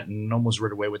of the hat and almost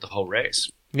ran away with the whole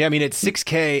race. Yeah, I mean, it's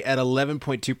 6K at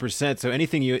 11.2%. So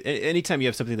anytime you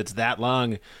have something that's that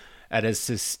long at a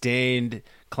sustained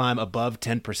climb above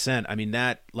 10%, I mean,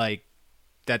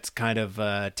 that's kind of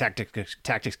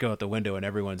tactics go out the window, and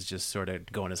everyone's just sort of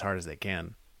going as hard as they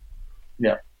can.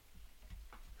 Yeah.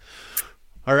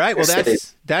 All right. Well,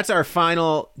 that's our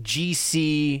final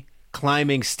GC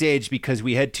climbing stage, because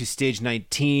we head to stage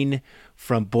 19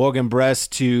 from Bourg-en-Bresse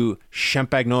to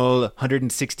Champagnole,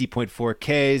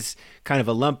 160.4 Ks. Kind of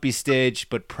a lumpy stage,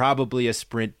 but probably a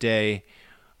sprint day,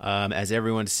 as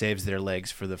everyone saves their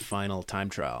legs for the final time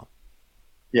trial.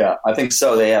 Yeah, I think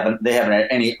so. They haven't had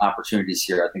any opportunities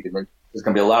here. I think there's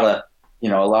going to be a lot of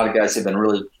guys have been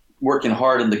really working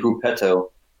hard in the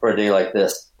Gruppetto for a day like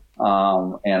this,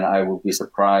 and I would be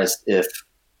surprised if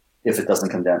it doesn't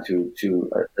come down to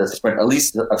a sprint, at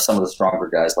least of some of the stronger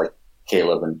guys like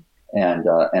Caleb and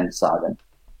Sagan.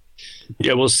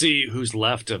 Yeah, we'll see who's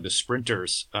left of the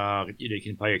sprinters. You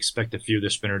can probably expect a few of the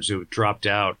sprinters who have dropped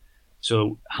out.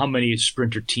 So how many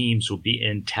sprinter teams will be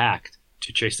intact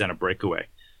to chase down a breakaway?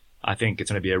 I think it's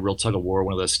going to be a real tug of war,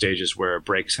 one of those stages where a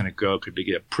break's going to go. Could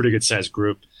be a pretty good sized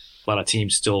group. A lot of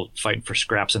teams still fighting for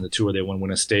scraps on the Tour. They want to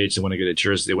win a stage. They want to get a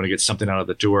jersey. They want to get something out of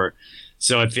the Tour.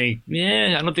 So I think,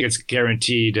 I don't think it's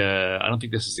guaranteed. I don't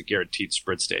think this is a guaranteed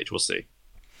sprint stage. We'll see.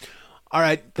 All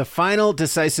right, the final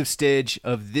decisive stage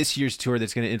of this year's Tour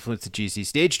that's going to influence the GC,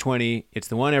 stage 20. It's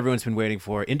the one everyone's been waiting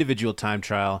for, individual time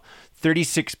trial,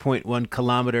 36.1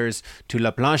 kilometers to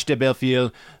La Planche de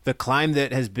Belleville, the climb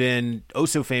that has been oh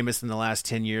so famous in the last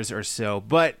 10 years or so.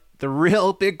 But the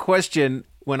real big question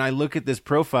when I look at this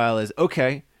profile is,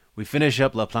 okay, we finish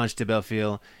up La Planche de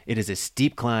Belleville. It is a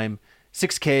steep climb,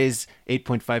 6Ks,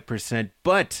 8.5%,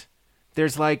 but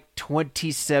there's like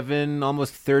 27,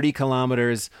 almost 30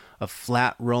 kilometers of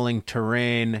flat rolling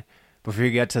terrain before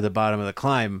you get to the bottom of the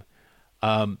climb.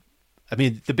 I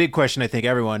mean, the big question I think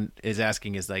everyone is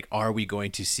asking is like, are we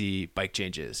going to see bike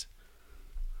changes?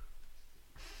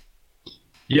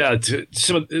 Yeah,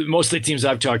 most of the teams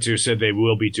I've talked to said they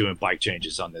will be doing bike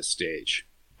changes on this stage.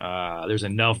 There's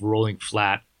enough rolling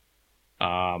flat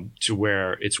to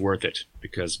where it's worth it,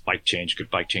 because good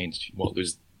bike change won't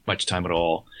lose much time at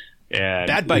all. And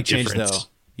bad bike change, though,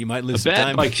 you might lose some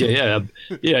time. Bike, yeah.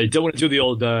 You don't want to do the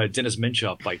old Dennis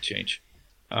Minchoff bike change.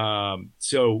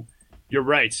 So you're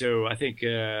right. So I think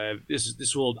this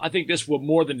will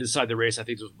more than decide the race. I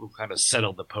think this will kind of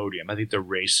settle the podium. I think the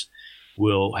race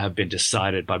will have been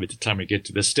decided by the time we get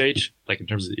to this stage, like in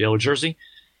terms of the yellow jersey.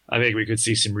 I think we could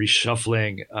see some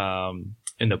reshuffling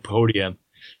in the podium.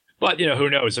 But, who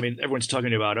knows? I mean, everyone's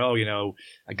talking about, a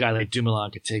guy like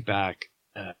Dumoulin could take back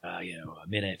a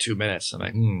minute, 2 minutes. I'm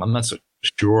like, I'm not so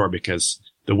sure, because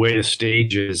the way the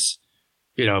stage is,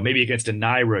 maybe against a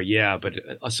Nairo, yeah, but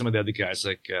some of the other guys,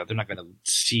 like, they're not going to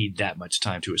cede that much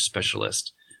time to a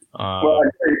specialist. Well,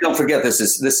 don't forget, this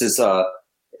is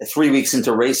 3 weeks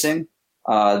into racing.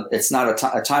 It's not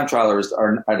a time trialers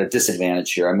are at a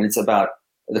disadvantage here. I mean, it's about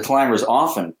the climbers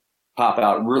often pop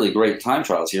out really great time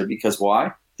trials here because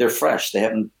why? They're fresh. They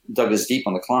haven't dug as deep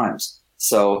on the climbs.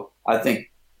 So I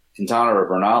think Quintana or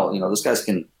Bernal, those guys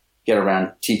can get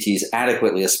around TTs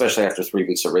adequately, especially after 3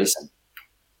 weeks of racing.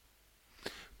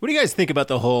 What do you guys think about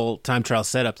the whole time trial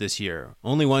setup this year?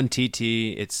 Only one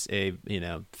TT. It's a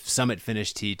summit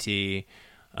finish TT.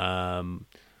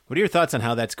 What are your thoughts on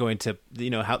how that's going to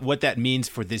what that means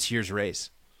for this year's race?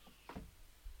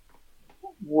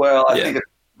 Well, I think.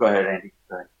 Go ahead, Andy.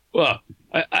 Go ahead. Well,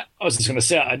 I was just going to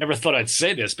say I never thought I'd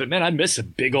say this, but man, I miss a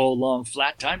big old long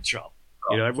flat time trial.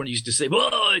 Everyone used to say,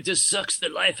 "Whoa, it just sucks the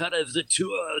life out of the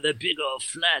tour, the big old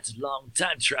flat long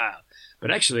time trial."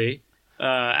 But actually,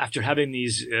 after having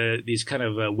these kind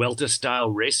of Vuelta style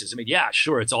races, I mean, yeah,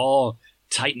 sure, it's all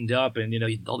tightened up, and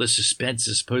all this suspense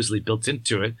is supposedly built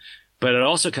into it. But it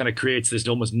also kind of creates this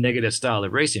almost negative style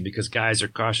of racing because guys are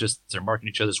cautious, they're marking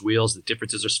each other's wheels, the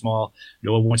differences are small.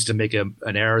 No one wants to make an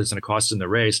error that's going to cost them the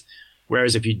race.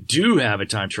 Whereas if you do have a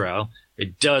time trial,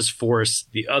 it does force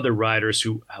the other riders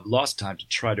who have lost time to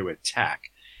try to attack.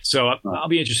 So I'll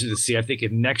be interested to see. I think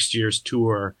in next year's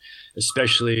tour,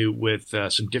 especially with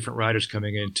some different riders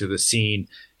coming into the scene,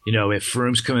 if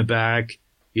Froome's coming back,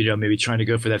 maybe trying to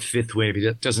go for that fifth win. If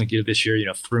he doesn't get it this year,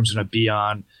 Froome's going to be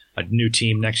on a new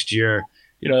team next year.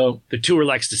 The tour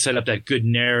likes to set up that good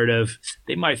narrative.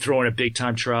 They might throw in a big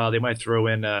time trial. They might throw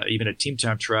in even a team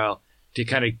time trial to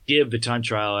kind of give the time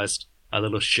trialist a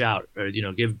little shout, or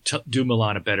give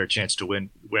Dumoulin a better chance to win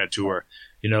a tour.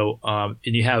 And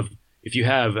if you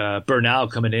have Bernal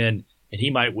coming in, and he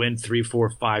might win 3, 4,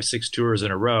 5, 6 tours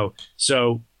in a row.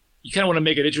 So you kind of want to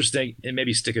make it interesting and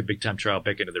maybe stick a big time trial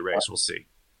back into the race. We'll see.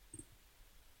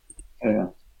 Yeah.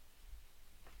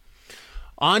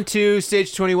 On to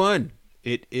stage 21.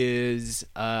 It is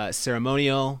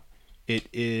ceremonial. It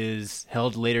is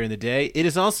held later in the day. It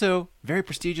is also very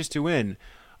prestigious to win.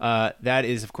 That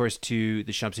is, of course, to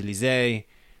the Champs-Élysées.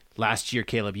 Last year,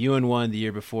 Caleb Ewan won. The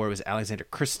year before, it was Alexander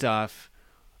Kristoff.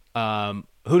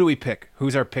 Who do we pick?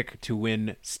 Who's our pick to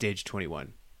win stage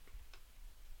 21?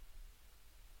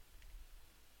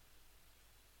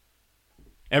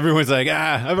 Everyone's like,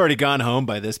 I've already gone home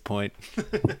by this point.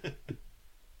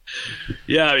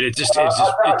 Yeah, I mean,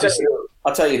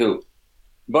 I'll tell you who.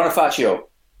 Bonifacio.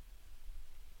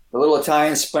 The little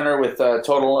Italian sprinter with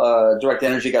total direct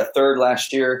energy, got third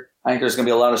last year. I think there's going to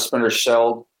be a lot of sprinters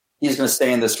shelled. He's going to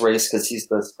stay in this race because he's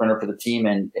the sprinter for the team,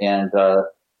 and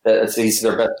he's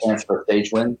their best chance for a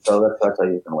stage win. So that's how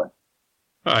you can win.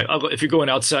 All right, if you're going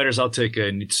outsiders, I'll take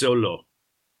Nizzolo.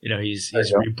 He's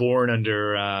reborn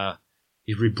under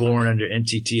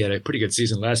NTT. Had a pretty good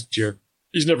season last year.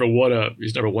 He's never won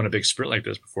a big sprint like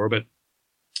this before, but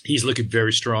he's looking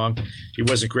very strong. He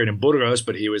wasn't great in Burgos,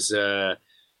 but he was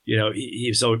he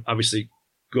was obviously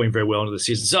going very well into the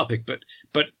season's epic.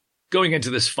 But going into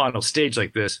this final stage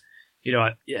like this,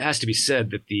 it has to be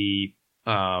said that the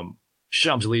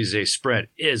Champs-Élysées sprint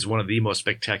is one of the most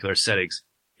spectacular settings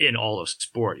in all of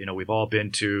sport. We've all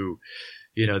been to,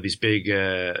 these big,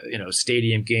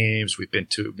 stadium games. We've been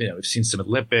to, we've seen some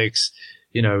Olympics,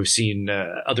 we've seen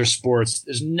other sports.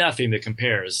 There's nothing that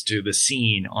compares to the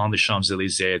scene on the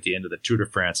Champs-Élysées at the end of the Tour de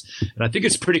France. And I think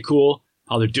it's pretty cool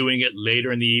how they're doing it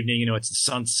later in the evening. It's the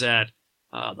sunset.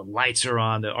 The lights are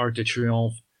on, the Arc de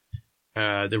Triomphe.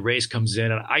 The race comes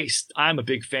in. And I'm a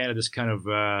big fan of this kind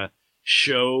of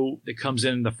show that comes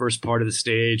in the first part of the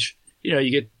stage.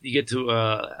 You get to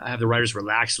have the riders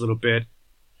relax a little bit,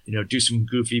 do some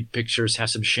goofy pictures, have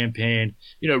some champagne,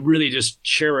 really just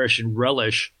cherish and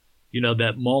relish,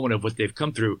 that moment of what they've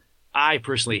come through. I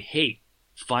personally hate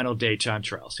final day time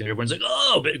trials. Everyone's like,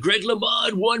 oh, but Greg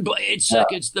LeMond won by 8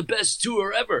 seconds, the best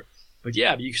tour ever. But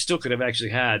yeah, you still could have actually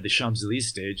had the Champs-Élysées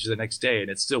stage the next day, and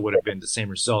it still would have been the same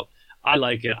result. I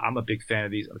like it. I'm a big fan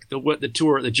of these. The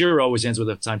tour, the Giro always ends with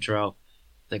a time trial.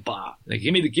 Like,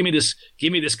 give me this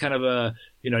kind of a,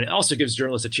 and it also gives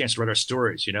journalists a chance to write our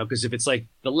stories, because if it's like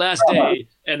the last day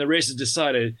and the race is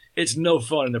decided, it's no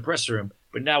fun in the press room.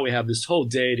 But now we have this whole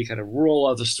day to kind of roll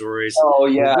out the stories. Oh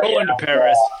yeah, roll into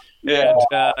Paris, and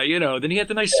then you get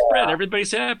the nice spread.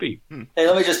 Everybody's happy. Hey,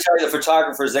 let me just tell you, the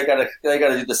photographers they gotta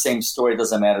do the same story. It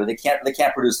doesn't matter. They can't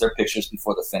produce their pictures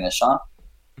before the finish, huh?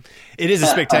 It is a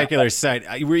spectacular sight.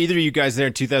 Were either of you guys there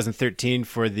in 2013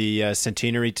 for the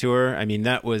Centenary Tour? I mean,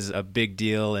 that was a big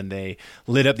deal, and they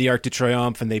lit up the Arc de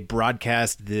Triomphe, and they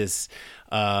broadcast this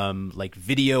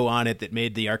video on it that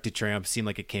made the Arc de Triomphe seem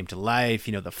like it came to life.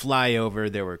 The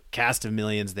flyover. There were cast of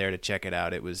millions there to check it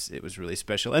out. It was really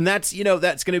special, and that's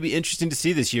that's going to be interesting to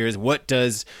see this year. Is what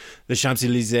does the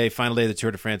Champs-Élysées final day of the Tour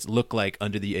de France look like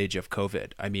under the age of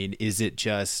COVID? I mean, is it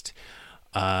just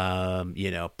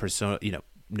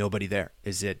nobody there?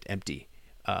 Is it empty?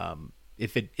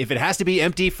 If it has to be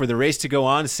empty for the race to go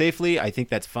on safely, I think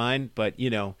that's fine. But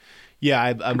yeah,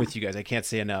 I'm with you guys. I can't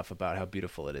say enough about how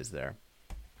beautiful it is there.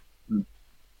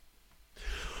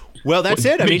 Well, that's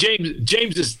it. I mean,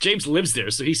 James lives there,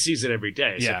 so he sees it every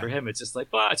day. Yeah. So for him, it's just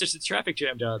like, wow, it's just a traffic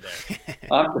jam down there.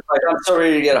 I'm so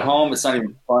ready to get home. It's not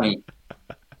even funny.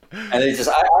 And I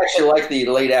actually like the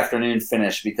late afternoon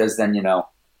finish because then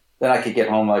I could get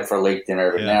home like for late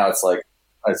dinner. But now it's like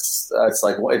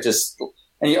it just.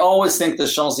 And you always think the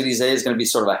Champs-Élysées is going to be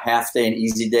sort of a half day, an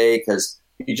easy day, because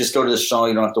you just go to the Champs,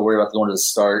 you don't have to worry about going to the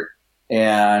start.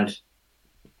 And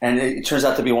it turns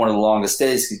out to be one of the longest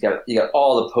days. You got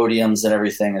all the podiums and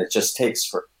everything, and it just takes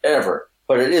forever.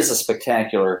 But it is a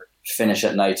spectacular finish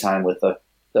at nighttime with the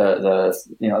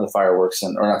fireworks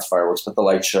or not the fireworks, but the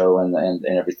light show and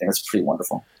everything. It's pretty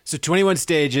wonderful. So 21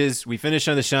 stages. We finish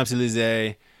on the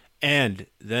Champs-Élysées, and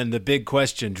then the big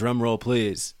question. Drum roll,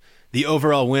 please. The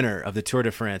overall winner of the Tour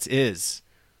de France is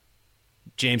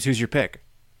James. Who's your pick?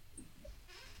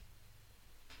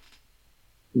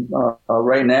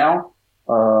 Right now,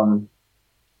 I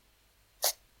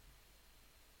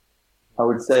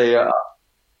would say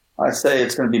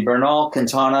it's going to be Bernal,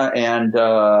 Quintana, and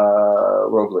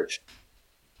Roglic.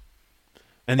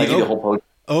 And the whole podium.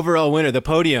 Overall winner, the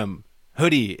podium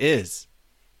hoodie is.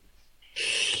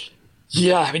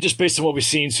 Yeah, I mean, just based on what we've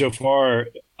seen so far,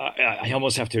 I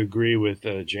almost have to agree with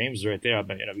James right there. I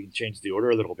mean, we can change the order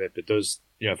a little bit, but those,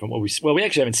 from what we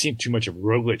actually haven't seen too much of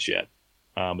Roglic yet.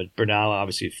 But Bernal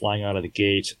obviously flying out of the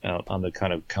gate on the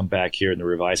kind of comeback here in the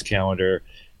revised calendar.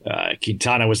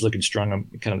 Quintana was looking strong.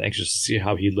 I'm kind of anxious to see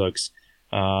how he looks.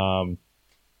 So I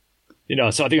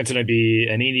think it's going to be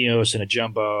an Ineos and a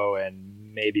Jumbo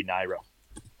and maybe Nairo.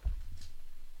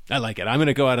 I like it. I'm going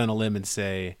to go out on a limb and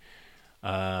say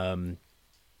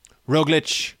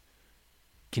Roglic,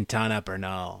 Quintana,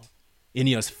 Bernal.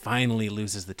 Ineos finally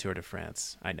loses the Tour de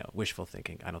France. I know, wishful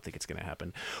thinking. I don't think it's going to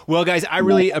happen. Well, guys, I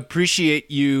really appreciate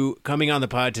you coming on the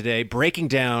pod today, breaking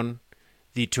down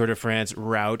the Tour de France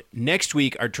route. Next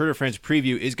week, our Tour de France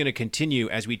preview is going to continue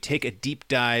as we take a deep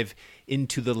dive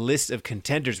into the list of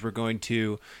contenders. We're going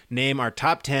to name our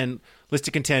top 10 list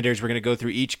of contenders. We're going to go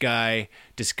through each guy,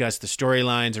 discuss the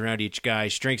storylines around each guy,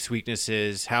 strengths,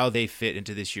 weaknesses, how they fit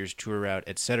into this year's tour route,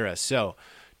 etc. So,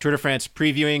 Tour de France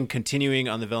previewing, continuing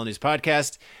on the Velo News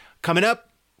podcast. Coming up,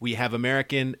 we have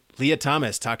American Leah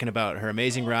Thomas talking about her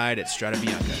amazing ride at Strada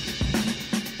Bianca.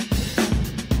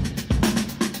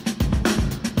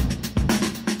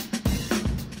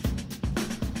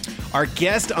 Our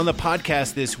guest on the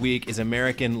podcast this week is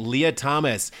American Leah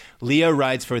Thomas. Leah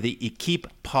rides for the Equipe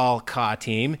Paul Ka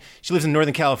team. She lives in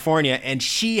Northern California, and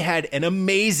she had an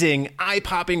amazing,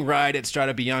 eye-popping ride at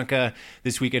Strada Bianca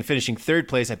this weekend, finishing third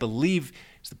place. I believe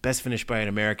it's the best finish by an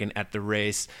American at the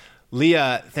race.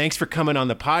 Leah, thanks for coming on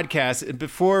the podcast. And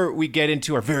before we get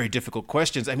into our very difficult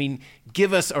questions, I mean,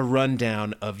 give us a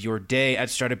rundown of your day at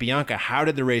Strada Bianca. How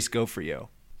did the race go for you?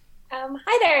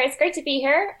 Hi there. It's great to be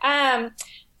here.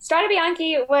 Strada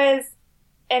Bianca was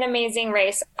an amazing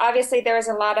race. Obviously, there was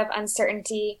a lot of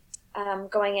uncertainty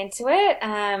going into it,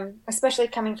 especially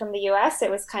coming from the U.S.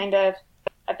 It was kind of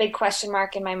a big question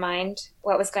mark in my mind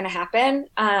what was going to happen.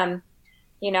 I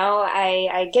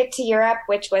get to Europe,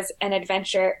 which was an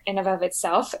adventure in and of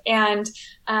itself. And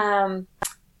I'm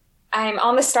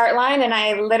on the start line, and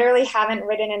I literally haven't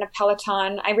ridden in a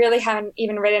peloton. I really haven't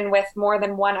even ridden with more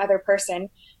than one other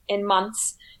person in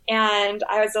months. And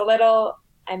I was a little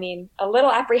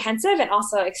apprehensive and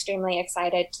also extremely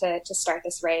excited to start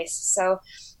this race. So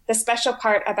the special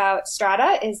part about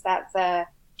Strada is that the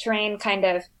terrain kind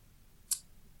of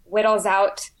whittles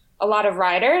out a lot of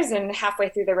riders, and halfway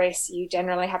through the race, you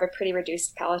generally have a pretty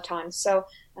reduced peloton. So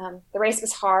the race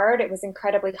was hard. It was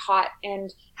incredibly hot.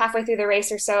 And halfway through the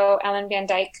race or so, Ellen Van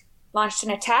Dijk launched an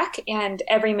attack, and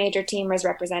every major team was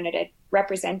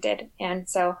represented. And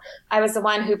so I was the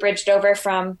one who bridged over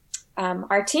from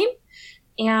our team.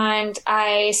 And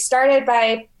I started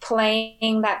by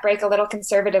playing that break a little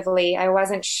conservatively. I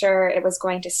wasn't sure it was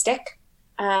going to stick.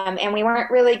 And we weren't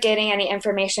really getting any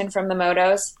information from the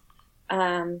motos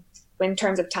in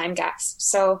terms of time gaps.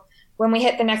 So when we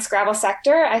hit the next gravel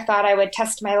sector, I thought I would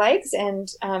test my legs and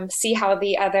see how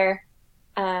the other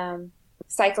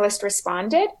cyclist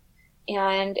responded.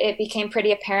 And it became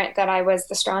pretty apparent that I was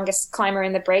the strongest climber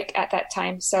in the break at that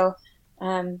time. So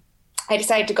I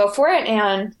decided to go for it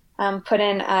and put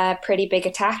in a pretty big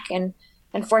attack. And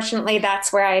unfortunately,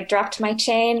 that's where I dropped my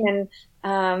chain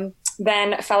and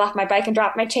then fell off my bike and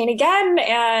dropped my chain again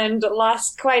and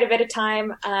lost quite a bit of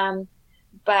time,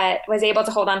 but was able to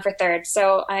hold on for third.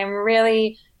 So I'm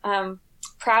really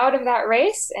proud of that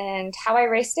race and how I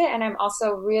raced it. And I'm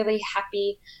also really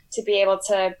happy to be able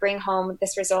to bring home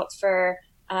this result for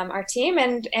our team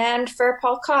and for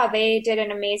Paul Kaw. They did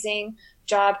an amazing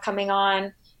job coming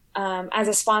on as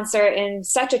a sponsor in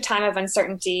such a time of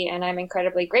uncertainty. And I'm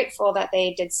incredibly grateful that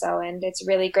they did so. And it's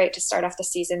really great to start off the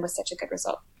season with such a good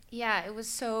result. Yeah, it was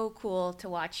so cool to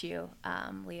watch you,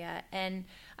 Leah. And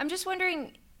I'm just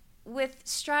wondering, with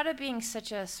Strada being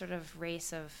such a sort of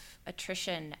race of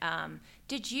attrition,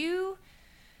 did you,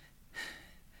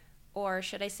 or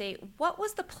should I say, what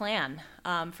was the plan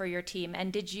for your team?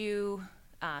 And did you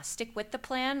stick with the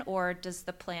plan, or does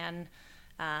the plan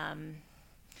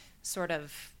sort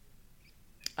of,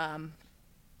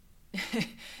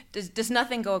 does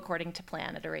nothing go according to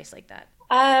plan at a race like that?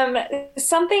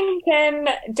 Something can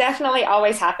definitely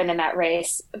always happen in that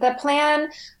race. The plan,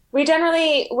 we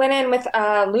generally went in with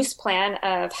a loose plan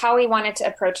of how we wanted to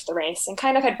approach the race and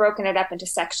kind of had broken it up into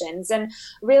sections. And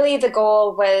really the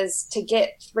goal was to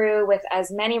get through with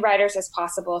as many riders as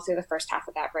possible through the first half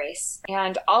of that race.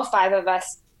 And all 5 of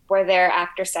us were there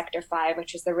after Sector 5,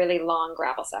 which is the really long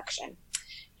gravel section.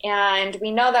 And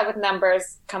we know that with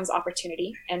numbers comes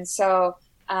opportunity. And so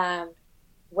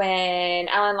when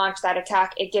Ellen launched that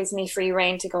attack, it gives me free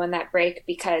rein to go in that break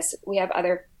because we have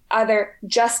other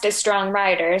just as strong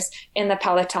riders in the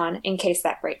peloton in case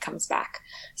that break comes back.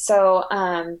 So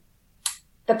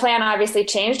the plan obviously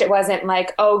changed. It wasn't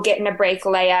like, oh, get in a break,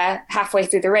 Leia, halfway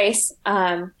through the race.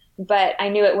 But I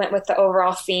knew it went with the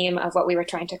overall theme of what we were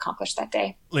trying to accomplish that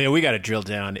day. Leah, we got to drill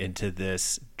down into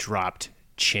this dropped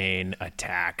chain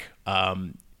attack.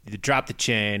 You drop the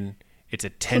chain. It's a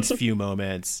tense few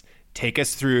moments. Take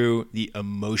us through the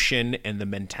emotion and the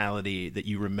mentality that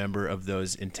you remember of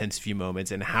those intense few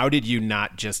moments. And how did you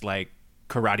not just like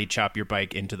karate chop your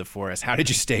bike into the forest? How did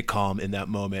you stay calm in that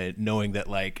moment, knowing that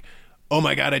like, oh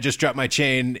my God, I just dropped my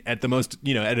chain at the most,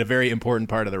 at a very important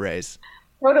part of the race?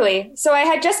 Totally. So I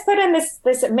had just put in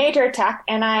this major attack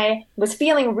and I was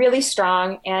feeling really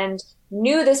strong and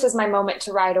knew this was my moment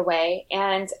to ride away.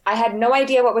 And I had no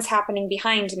idea what was happening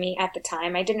behind me at the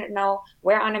time. I didn't know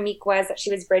where Annemiek was, that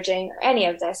she was bridging, or any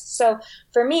of this. So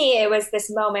for me, it was this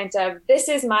moment of, this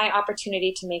is my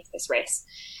opportunity to make this race.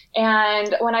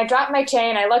 And when I dropped my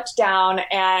chain, I looked down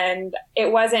and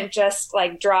it wasn't just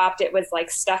like dropped, it was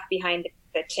like stuck behind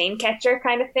the chain catcher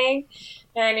kind of thing.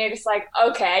 And you're just like,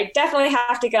 okay, I definitely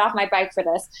have to get off my bike for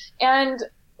this. And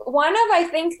I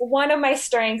think one of my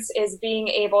strengths is being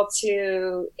able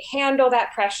to handle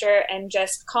that pressure and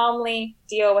just calmly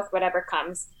deal with whatever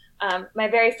comes. My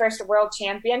very first world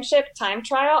championship time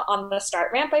trial, on the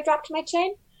start ramp, I dropped my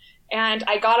chain. And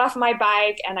I got off my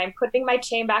bike and I'm putting my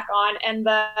chain back on. And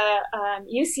the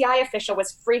UCI official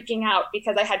was freaking out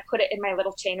because I had put it in my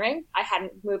little chain ring. I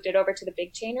hadn't moved it over to the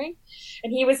big chain ring.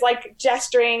 And he was like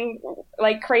gesturing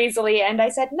like crazily. And I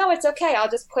said, no, it's okay. I'll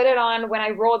just put it on. When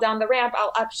I roll down the ramp,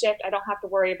 I'll upshift. I don't have to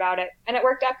worry about it. And it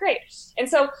worked out great. And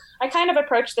so I kind of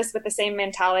approached this with the same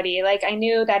mentality. Like I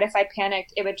knew that if I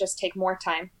panicked, it would just take more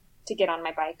time to get on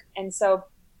my bike. And so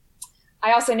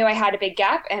I also knew I had a big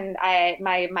gap, and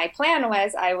my plan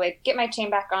was I would get my chain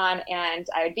back on and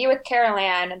I would be with Carol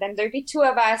Ann, and then there'd be 2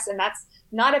 of us, and that's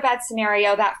not a bad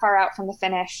scenario that far out from the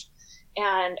finish,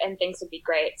 and things would be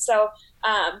great. So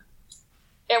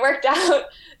it worked out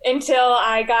until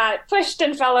I got pushed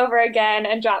and fell over again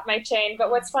and dropped my chain.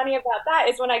 But what's funny about that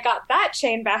is when I got that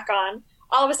chain back on,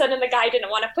 all of a sudden the guy didn't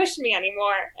want to push me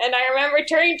anymore. And I remember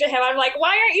turning to him, I'm like, why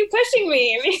aren't you pushing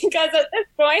me? Because at this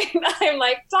point I'm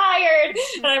like tired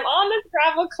and I'm on this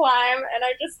gravel climb and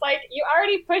I'm just like, you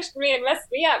already pushed me and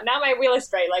messed me up. Now my wheel is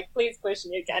straight. Like, please push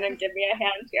me again and give me a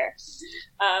hand here.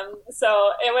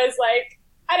 So it was like,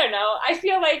 I don't know. I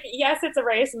feel like, yes, it's a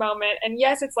race moment, and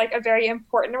yes, it's like a very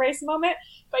important race moment,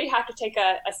 but you have to take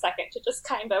a second to just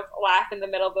kind of laugh in the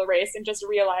middle of the race and just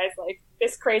realize like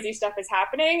this crazy stuff is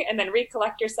happening, and then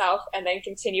recollect yourself and then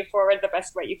continue forward the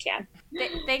best way you can.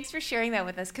 Thanks for sharing that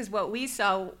with us, because what we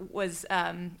saw was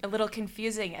a little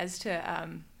confusing as to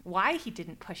why he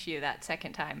didn't push you that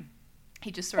second time.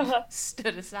 He just sort of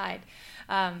stood aside.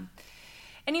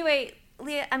 Anyway,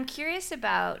 Leah, I'm curious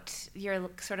about your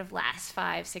sort of last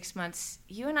 5-6 months.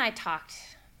 You and I talked,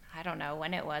 I don't know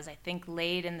when it was, I think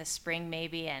late in the spring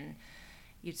maybe, and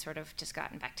you'd sort of just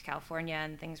gotten back to California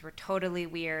and things were totally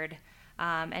weird.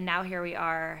 And now here we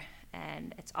are,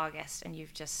 and it's August, and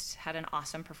you've just had an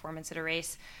awesome performance at a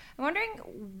race. I'm wondering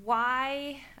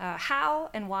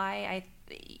how and why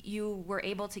you were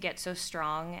able to get so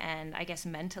strong and I guess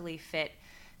mentally fit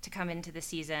to come into the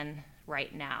season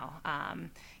right now.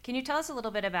 Can you tell us a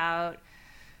little bit about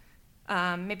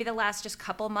maybe the last just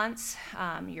couple months,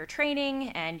 your training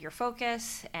and your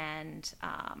focus, and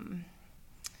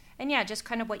And yeah, just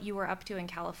kind of what you were up to in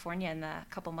California in the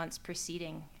couple months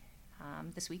preceding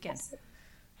this weekend.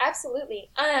 Absolutely.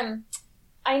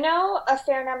 I know a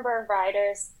fair number of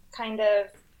riders kind of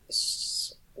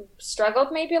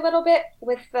struggled maybe a little bit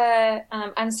with the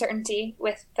uncertainty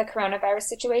with the coronavirus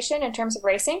situation in terms of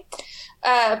racing.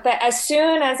 But as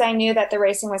soon as I knew that the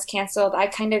racing was canceled, I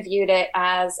kind of viewed it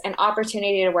as an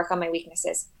opportunity to work on my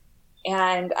weaknesses.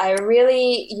 And I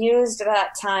really used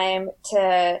that time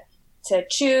to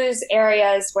choose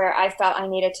areas where I felt I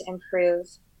needed to improve.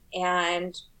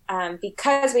 And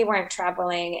because we weren't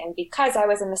traveling and because I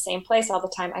was in the same place all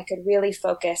the time, I could really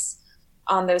focus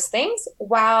on those things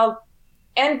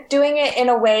and doing it in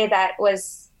a way that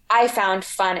I found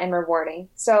fun and rewarding.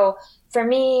 So for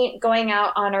me, going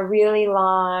out on a really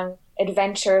long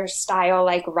adventure style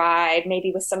like ride,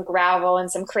 maybe with some gravel and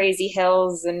some crazy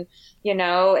hills and,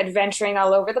 adventuring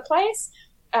all over the place,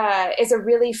 is a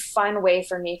really fun way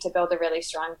for me to build a really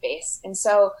strong base. And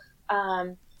so,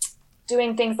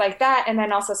 doing things like that and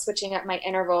then also switching up my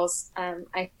intervals,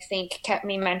 I think kept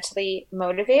me mentally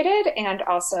motivated and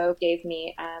also gave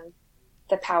me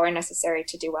the power necessary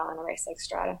to do well in a race like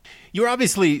Strada. You were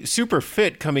obviously super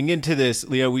fit coming into this,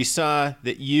 Leah. We saw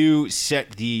that you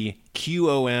set the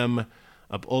QOM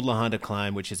up Old La Honda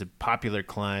climb, which is a popular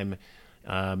climb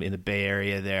in the Bay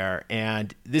Area there.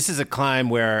 And this is a climb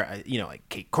where, like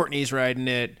Kate Courtney's riding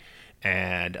it,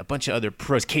 and a bunch of other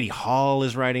pros. Katie Hall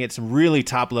is riding it, some really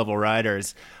top-level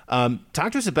riders.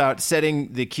 Talk to us about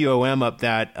setting the QOM up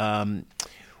that,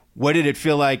 what did it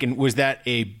feel like, and was that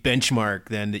a benchmark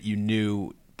then that you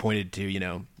knew pointed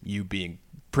to, you being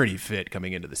pretty fit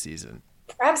coming into the season?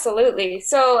 Absolutely.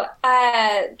 So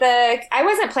I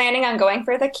wasn't planning on going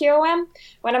for the QOM.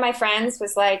 One of my friends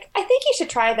was like, I think you should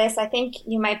try this. I think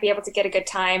you might be able to get a good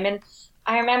time. And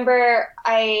I remember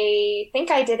I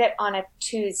think I did it on a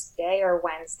Tuesday or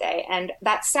Wednesday. And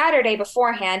that Saturday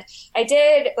beforehand, I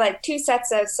did like 2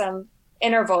 sets of some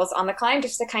intervals on the climb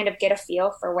just to kind of get a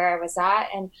feel for where I was at.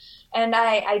 And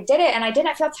I did it and I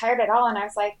didn't feel tired at all. And I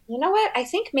was like, you know what? I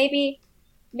think maybe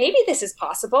this is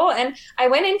possible. And I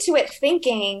went into it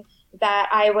thinking that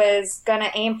I was going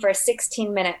to aim for a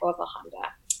 16-minute Old La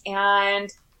Honda. And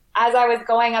as I was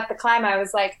going up the climb, I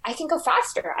was like, I can go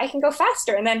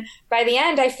faster. And then by the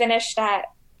end, I finished at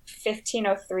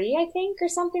 15:03, I think, or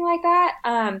something like that.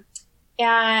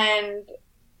 And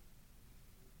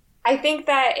I think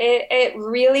that it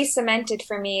really cemented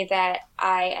for me that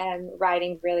I am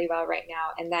riding really well right now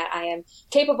and that I am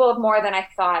capable of more than I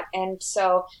thought. And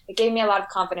so it gave me a lot of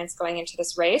confidence going into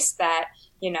this race that,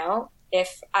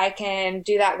 if I can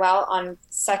do that well on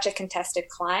such a contested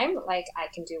climb, like I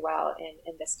can do well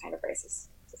in this kind of races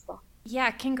as well.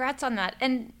 Yeah, congrats on that.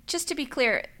 And just to be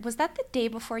clear, was that the day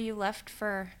before you left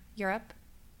for Europe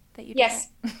that you did? Yes.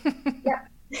 Yeah.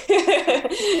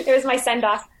 It was my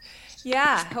send-off.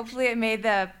 Yeah, hopefully it made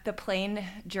the plane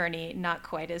journey not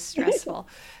quite as stressful.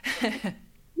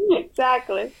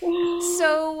 Exactly.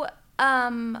 So,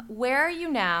 where are you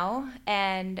now,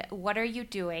 and what are you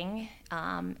doing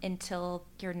until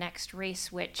your next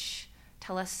race, which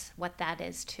tell us what that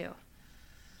is too.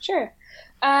 Sure.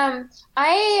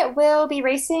 I will be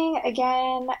racing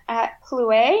again at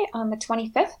Plouay on the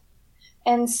 25th.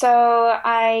 And so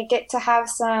I get to have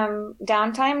some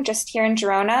downtime just here in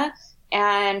Girona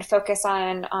and focus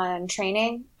on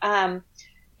training.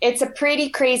 It's a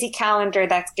pretty crazy calendar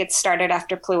that gets started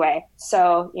after Plouay.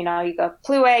 So, you go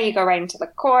Plouay, you go right into the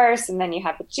course, and then you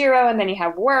have the Giro, and then you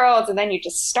have Worlds, and then you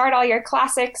just start all your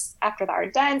classics after the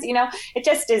Ardennes. It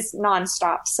just is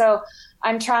nonstop. So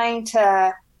I'm trying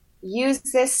to use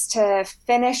this to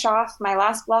finish off my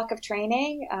last block of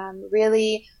training,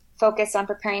 really focus on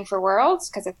preparing for Worlds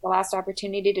because it's the last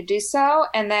opportunity to do so.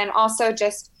 And then also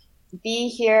just be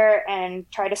here and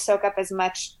try to soak up as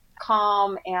much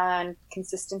calm and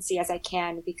consistency as I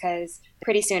can, because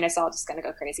pretty soon it's all just going to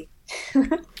go crazy.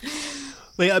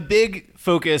 A big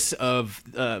focus of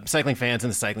cycling fans and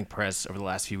the cycling press over the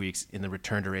last few weeks in the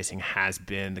return to racing has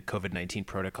been the COVID-19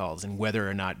 protocols and whether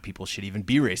or not people should even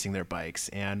be racing their bikes.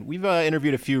 And we've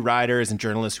interviewed a few riders and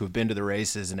journalists who have been to the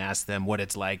races and asked them what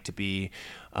it's like to be,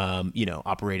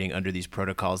 operating under these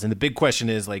protocols. And the big question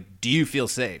is, do you feel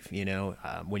safe?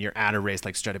 When you're at a race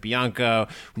like Strade Bianche,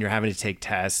 when you're having to take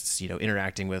tests,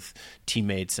 interacting with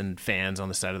teammates and fans on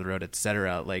the side of the road, et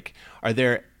cetera, are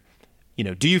there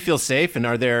do you feel safe? And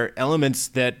are there elements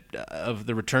of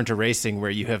the return to racing where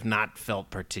you have not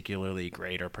felt particularly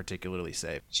great or particularly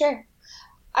safe? Sure.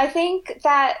 I think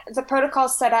that the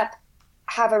protocols set up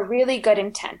have a really good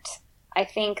intent. I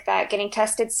think that getting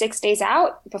tested 6 days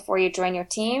out before you join your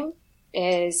team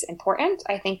is important.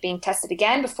 I think being tested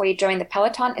again before you join the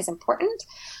peloton is important.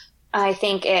 I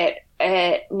think it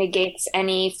negates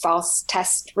any false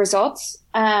test results.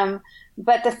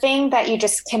 But the thing that you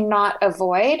just cannot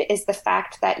avoid is the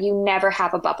fact that you never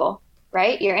have a bubble,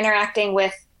 right? You're interacting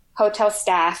with hotel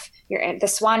staff. The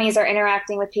Swannies are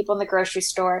interacting with people in the grocery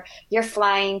store. You're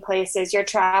flying places. You're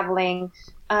traveling.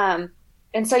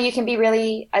 And so you can be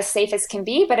really as safe as can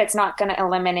be, but it's not going to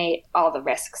eliminate all the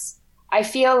risks. I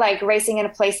feel like racing in a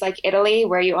place like Italy,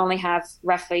 where you only have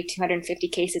roughly 250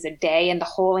 cases a day in the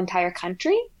whole entire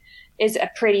country, is a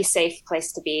pretty safe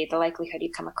place to be. The likelihood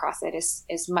you come across it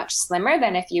is much slimmer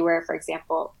than if you were, for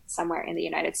example, somewhere in the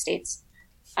United States.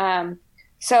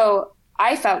 So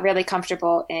I felt really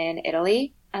comfortable in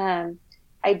Italy.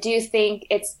 I do think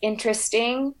it's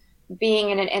interesting being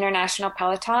in an international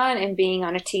peloton and being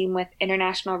on a team with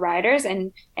international riders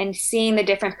and seeing the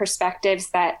different perspectives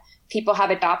that people have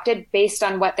adopted based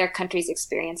on what their country's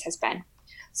experience has been.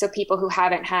 So people who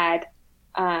haven't had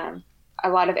a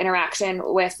lot of interaction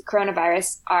with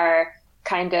coronavirus are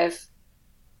kind of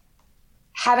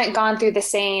haven't gone through the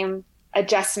same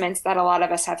adjustments that a lot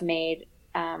of us have made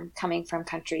coming from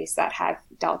countries that have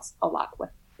dealt a lot with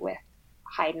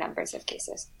high numbers of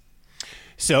cases.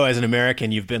 So as an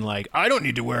American, you've been like, I don't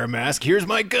need to wear a mask. Here's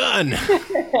my gun. Maybe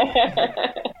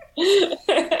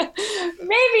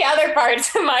other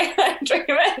parts of my country,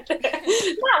 but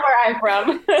not where I'm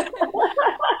from.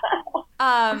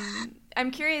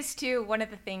 I'm curious too. One of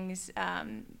the things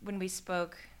when we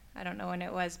spoke, I don't know when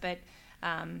it was, but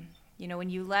when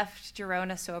you left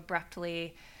Girona so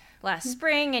abruptly last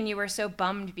spring, and you were so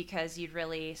bummed because you'd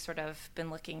really sort of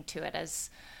been looking to it as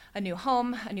a new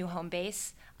home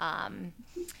base. And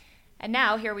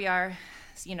now here we are,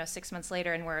 6 months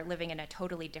later, and we're living in a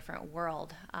totally different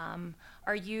world.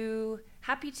 Are you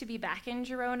happy to be back in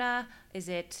Girona? Is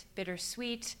it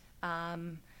bittersweet?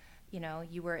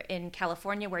 You were in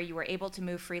California where you were able to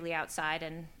move freely outside,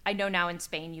 and I know now in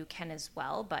Spain you can as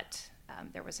well, but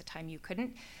there was a time you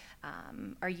couldn't.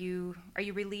 Are you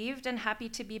relieved and happy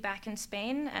to be back in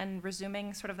Spain and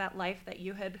resuming sort of that life that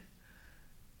you had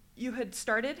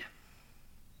started?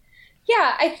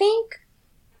 Yeah, I think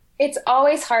it's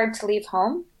always hard to leave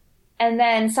home. And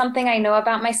then something I know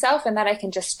about myself and that I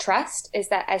can just trust is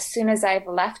that as soon as I've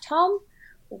left home,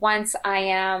 once I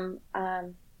am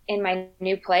in my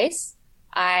new place,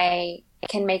 I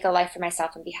can make a life for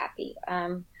myself and be happy.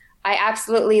 I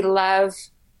absolutely love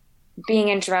being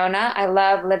in Girona. I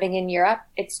love living in Europe.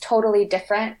 It's totally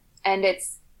different, and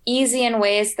it's easy in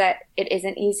ways that it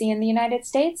isn't easy in the United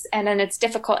States. And then it's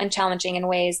difficult and challenging in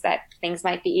ways that things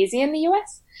might be easy in the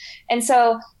US. And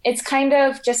so it's kind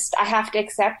of just, I have to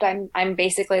accept I'm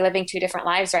basically living two different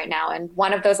lives right now. And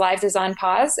one of those lives is on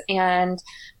pause. And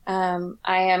I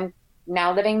am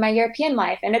now living my European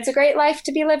life. And it's a great life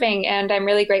to be living. And I'm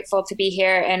really grateful to be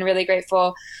here and really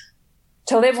grateful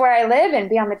to live where I live and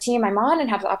be on the team I'm on and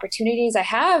have the opportunities I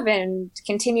have and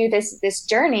continue this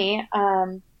journey.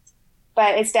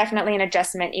 But it's definitely an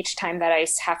adjustment each time that I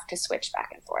have to switch back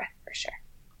and forth, for sure.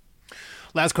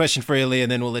 Last question for you, Leah,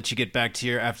 and then we'll let you get back to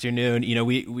your afternoon.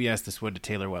 We asked this one to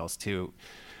Taylor Wells too,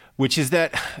 which is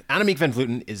that Annemiek van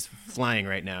Vleuten is flying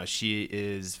right now. She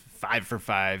is 5 for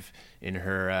 5 in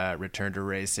her return to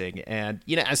racing. And,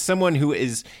 as someone who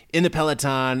is in the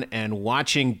peloton and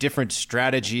watching different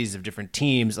strategies of different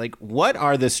teams, what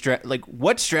are the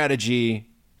what strategy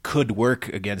could work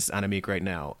against Annemiek right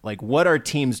now? What are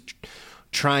teams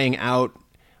trying out,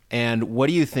 and what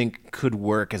do you think could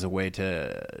work as a way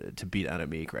to beat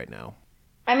Annemiek right now?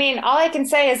 I mean, all I can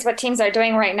say is what teams are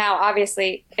doing right now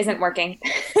obviously isn't working.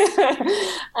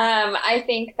 I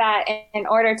think that in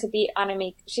order to beat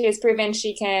Annemiek, she has proven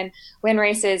she can win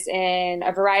races in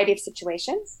a variety of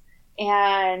situations.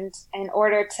 And in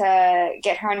order to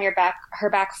get her on her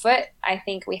back foot, I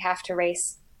think we have to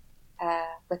race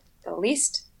with the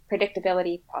least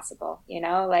predictability possible. If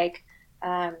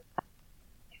a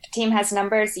team has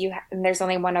numbers, and there's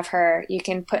only one of her, you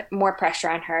can put more pressure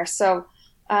on her. So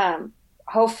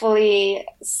hopefully,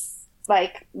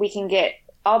 we can get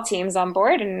all teams on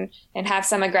board and have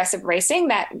some aggressive racing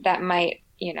that might,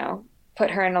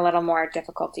 put her in a little more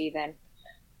difficulty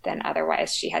than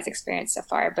otherwise she has experienced so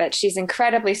far. But she's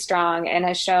incredibly strong and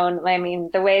has shown,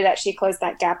 the way that she closed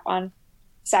that gap on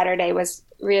Saturday was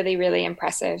really, really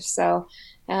impressive. So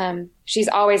she's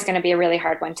always going to be a really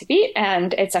hard one to beat.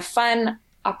 And it's a fun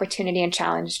opportunity and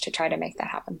challenge to try to make that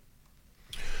happen.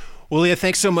 Well, Leah,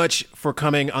 thanks so much for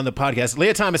coming on the podcast.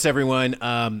 Leah Thomas, everyone,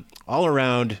 all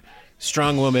around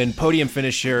strong woman, podium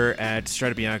finisher at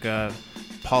Strade Bianche,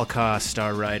 Polka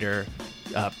star rider,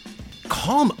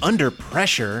 calm under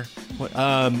pressure,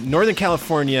 Northern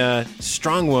California,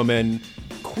 strong woman,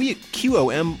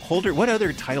 QOM holder. What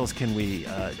other titles can we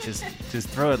just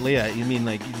throw at Leah? You mean,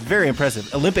 like, very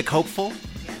impressive. Olympic hopeful.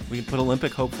 We can put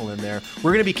Olympic hopeful in there.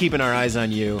 We're going to be keeping our eyes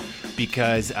on you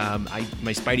because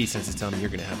my spidey sense is telling me you're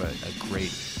going to have a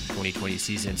great 2020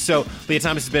 season. So Leah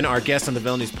Thomas has been our guest on the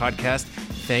Velo News podcast.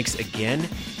 Thanks again,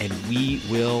 and we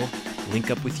will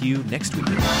link up with you next week.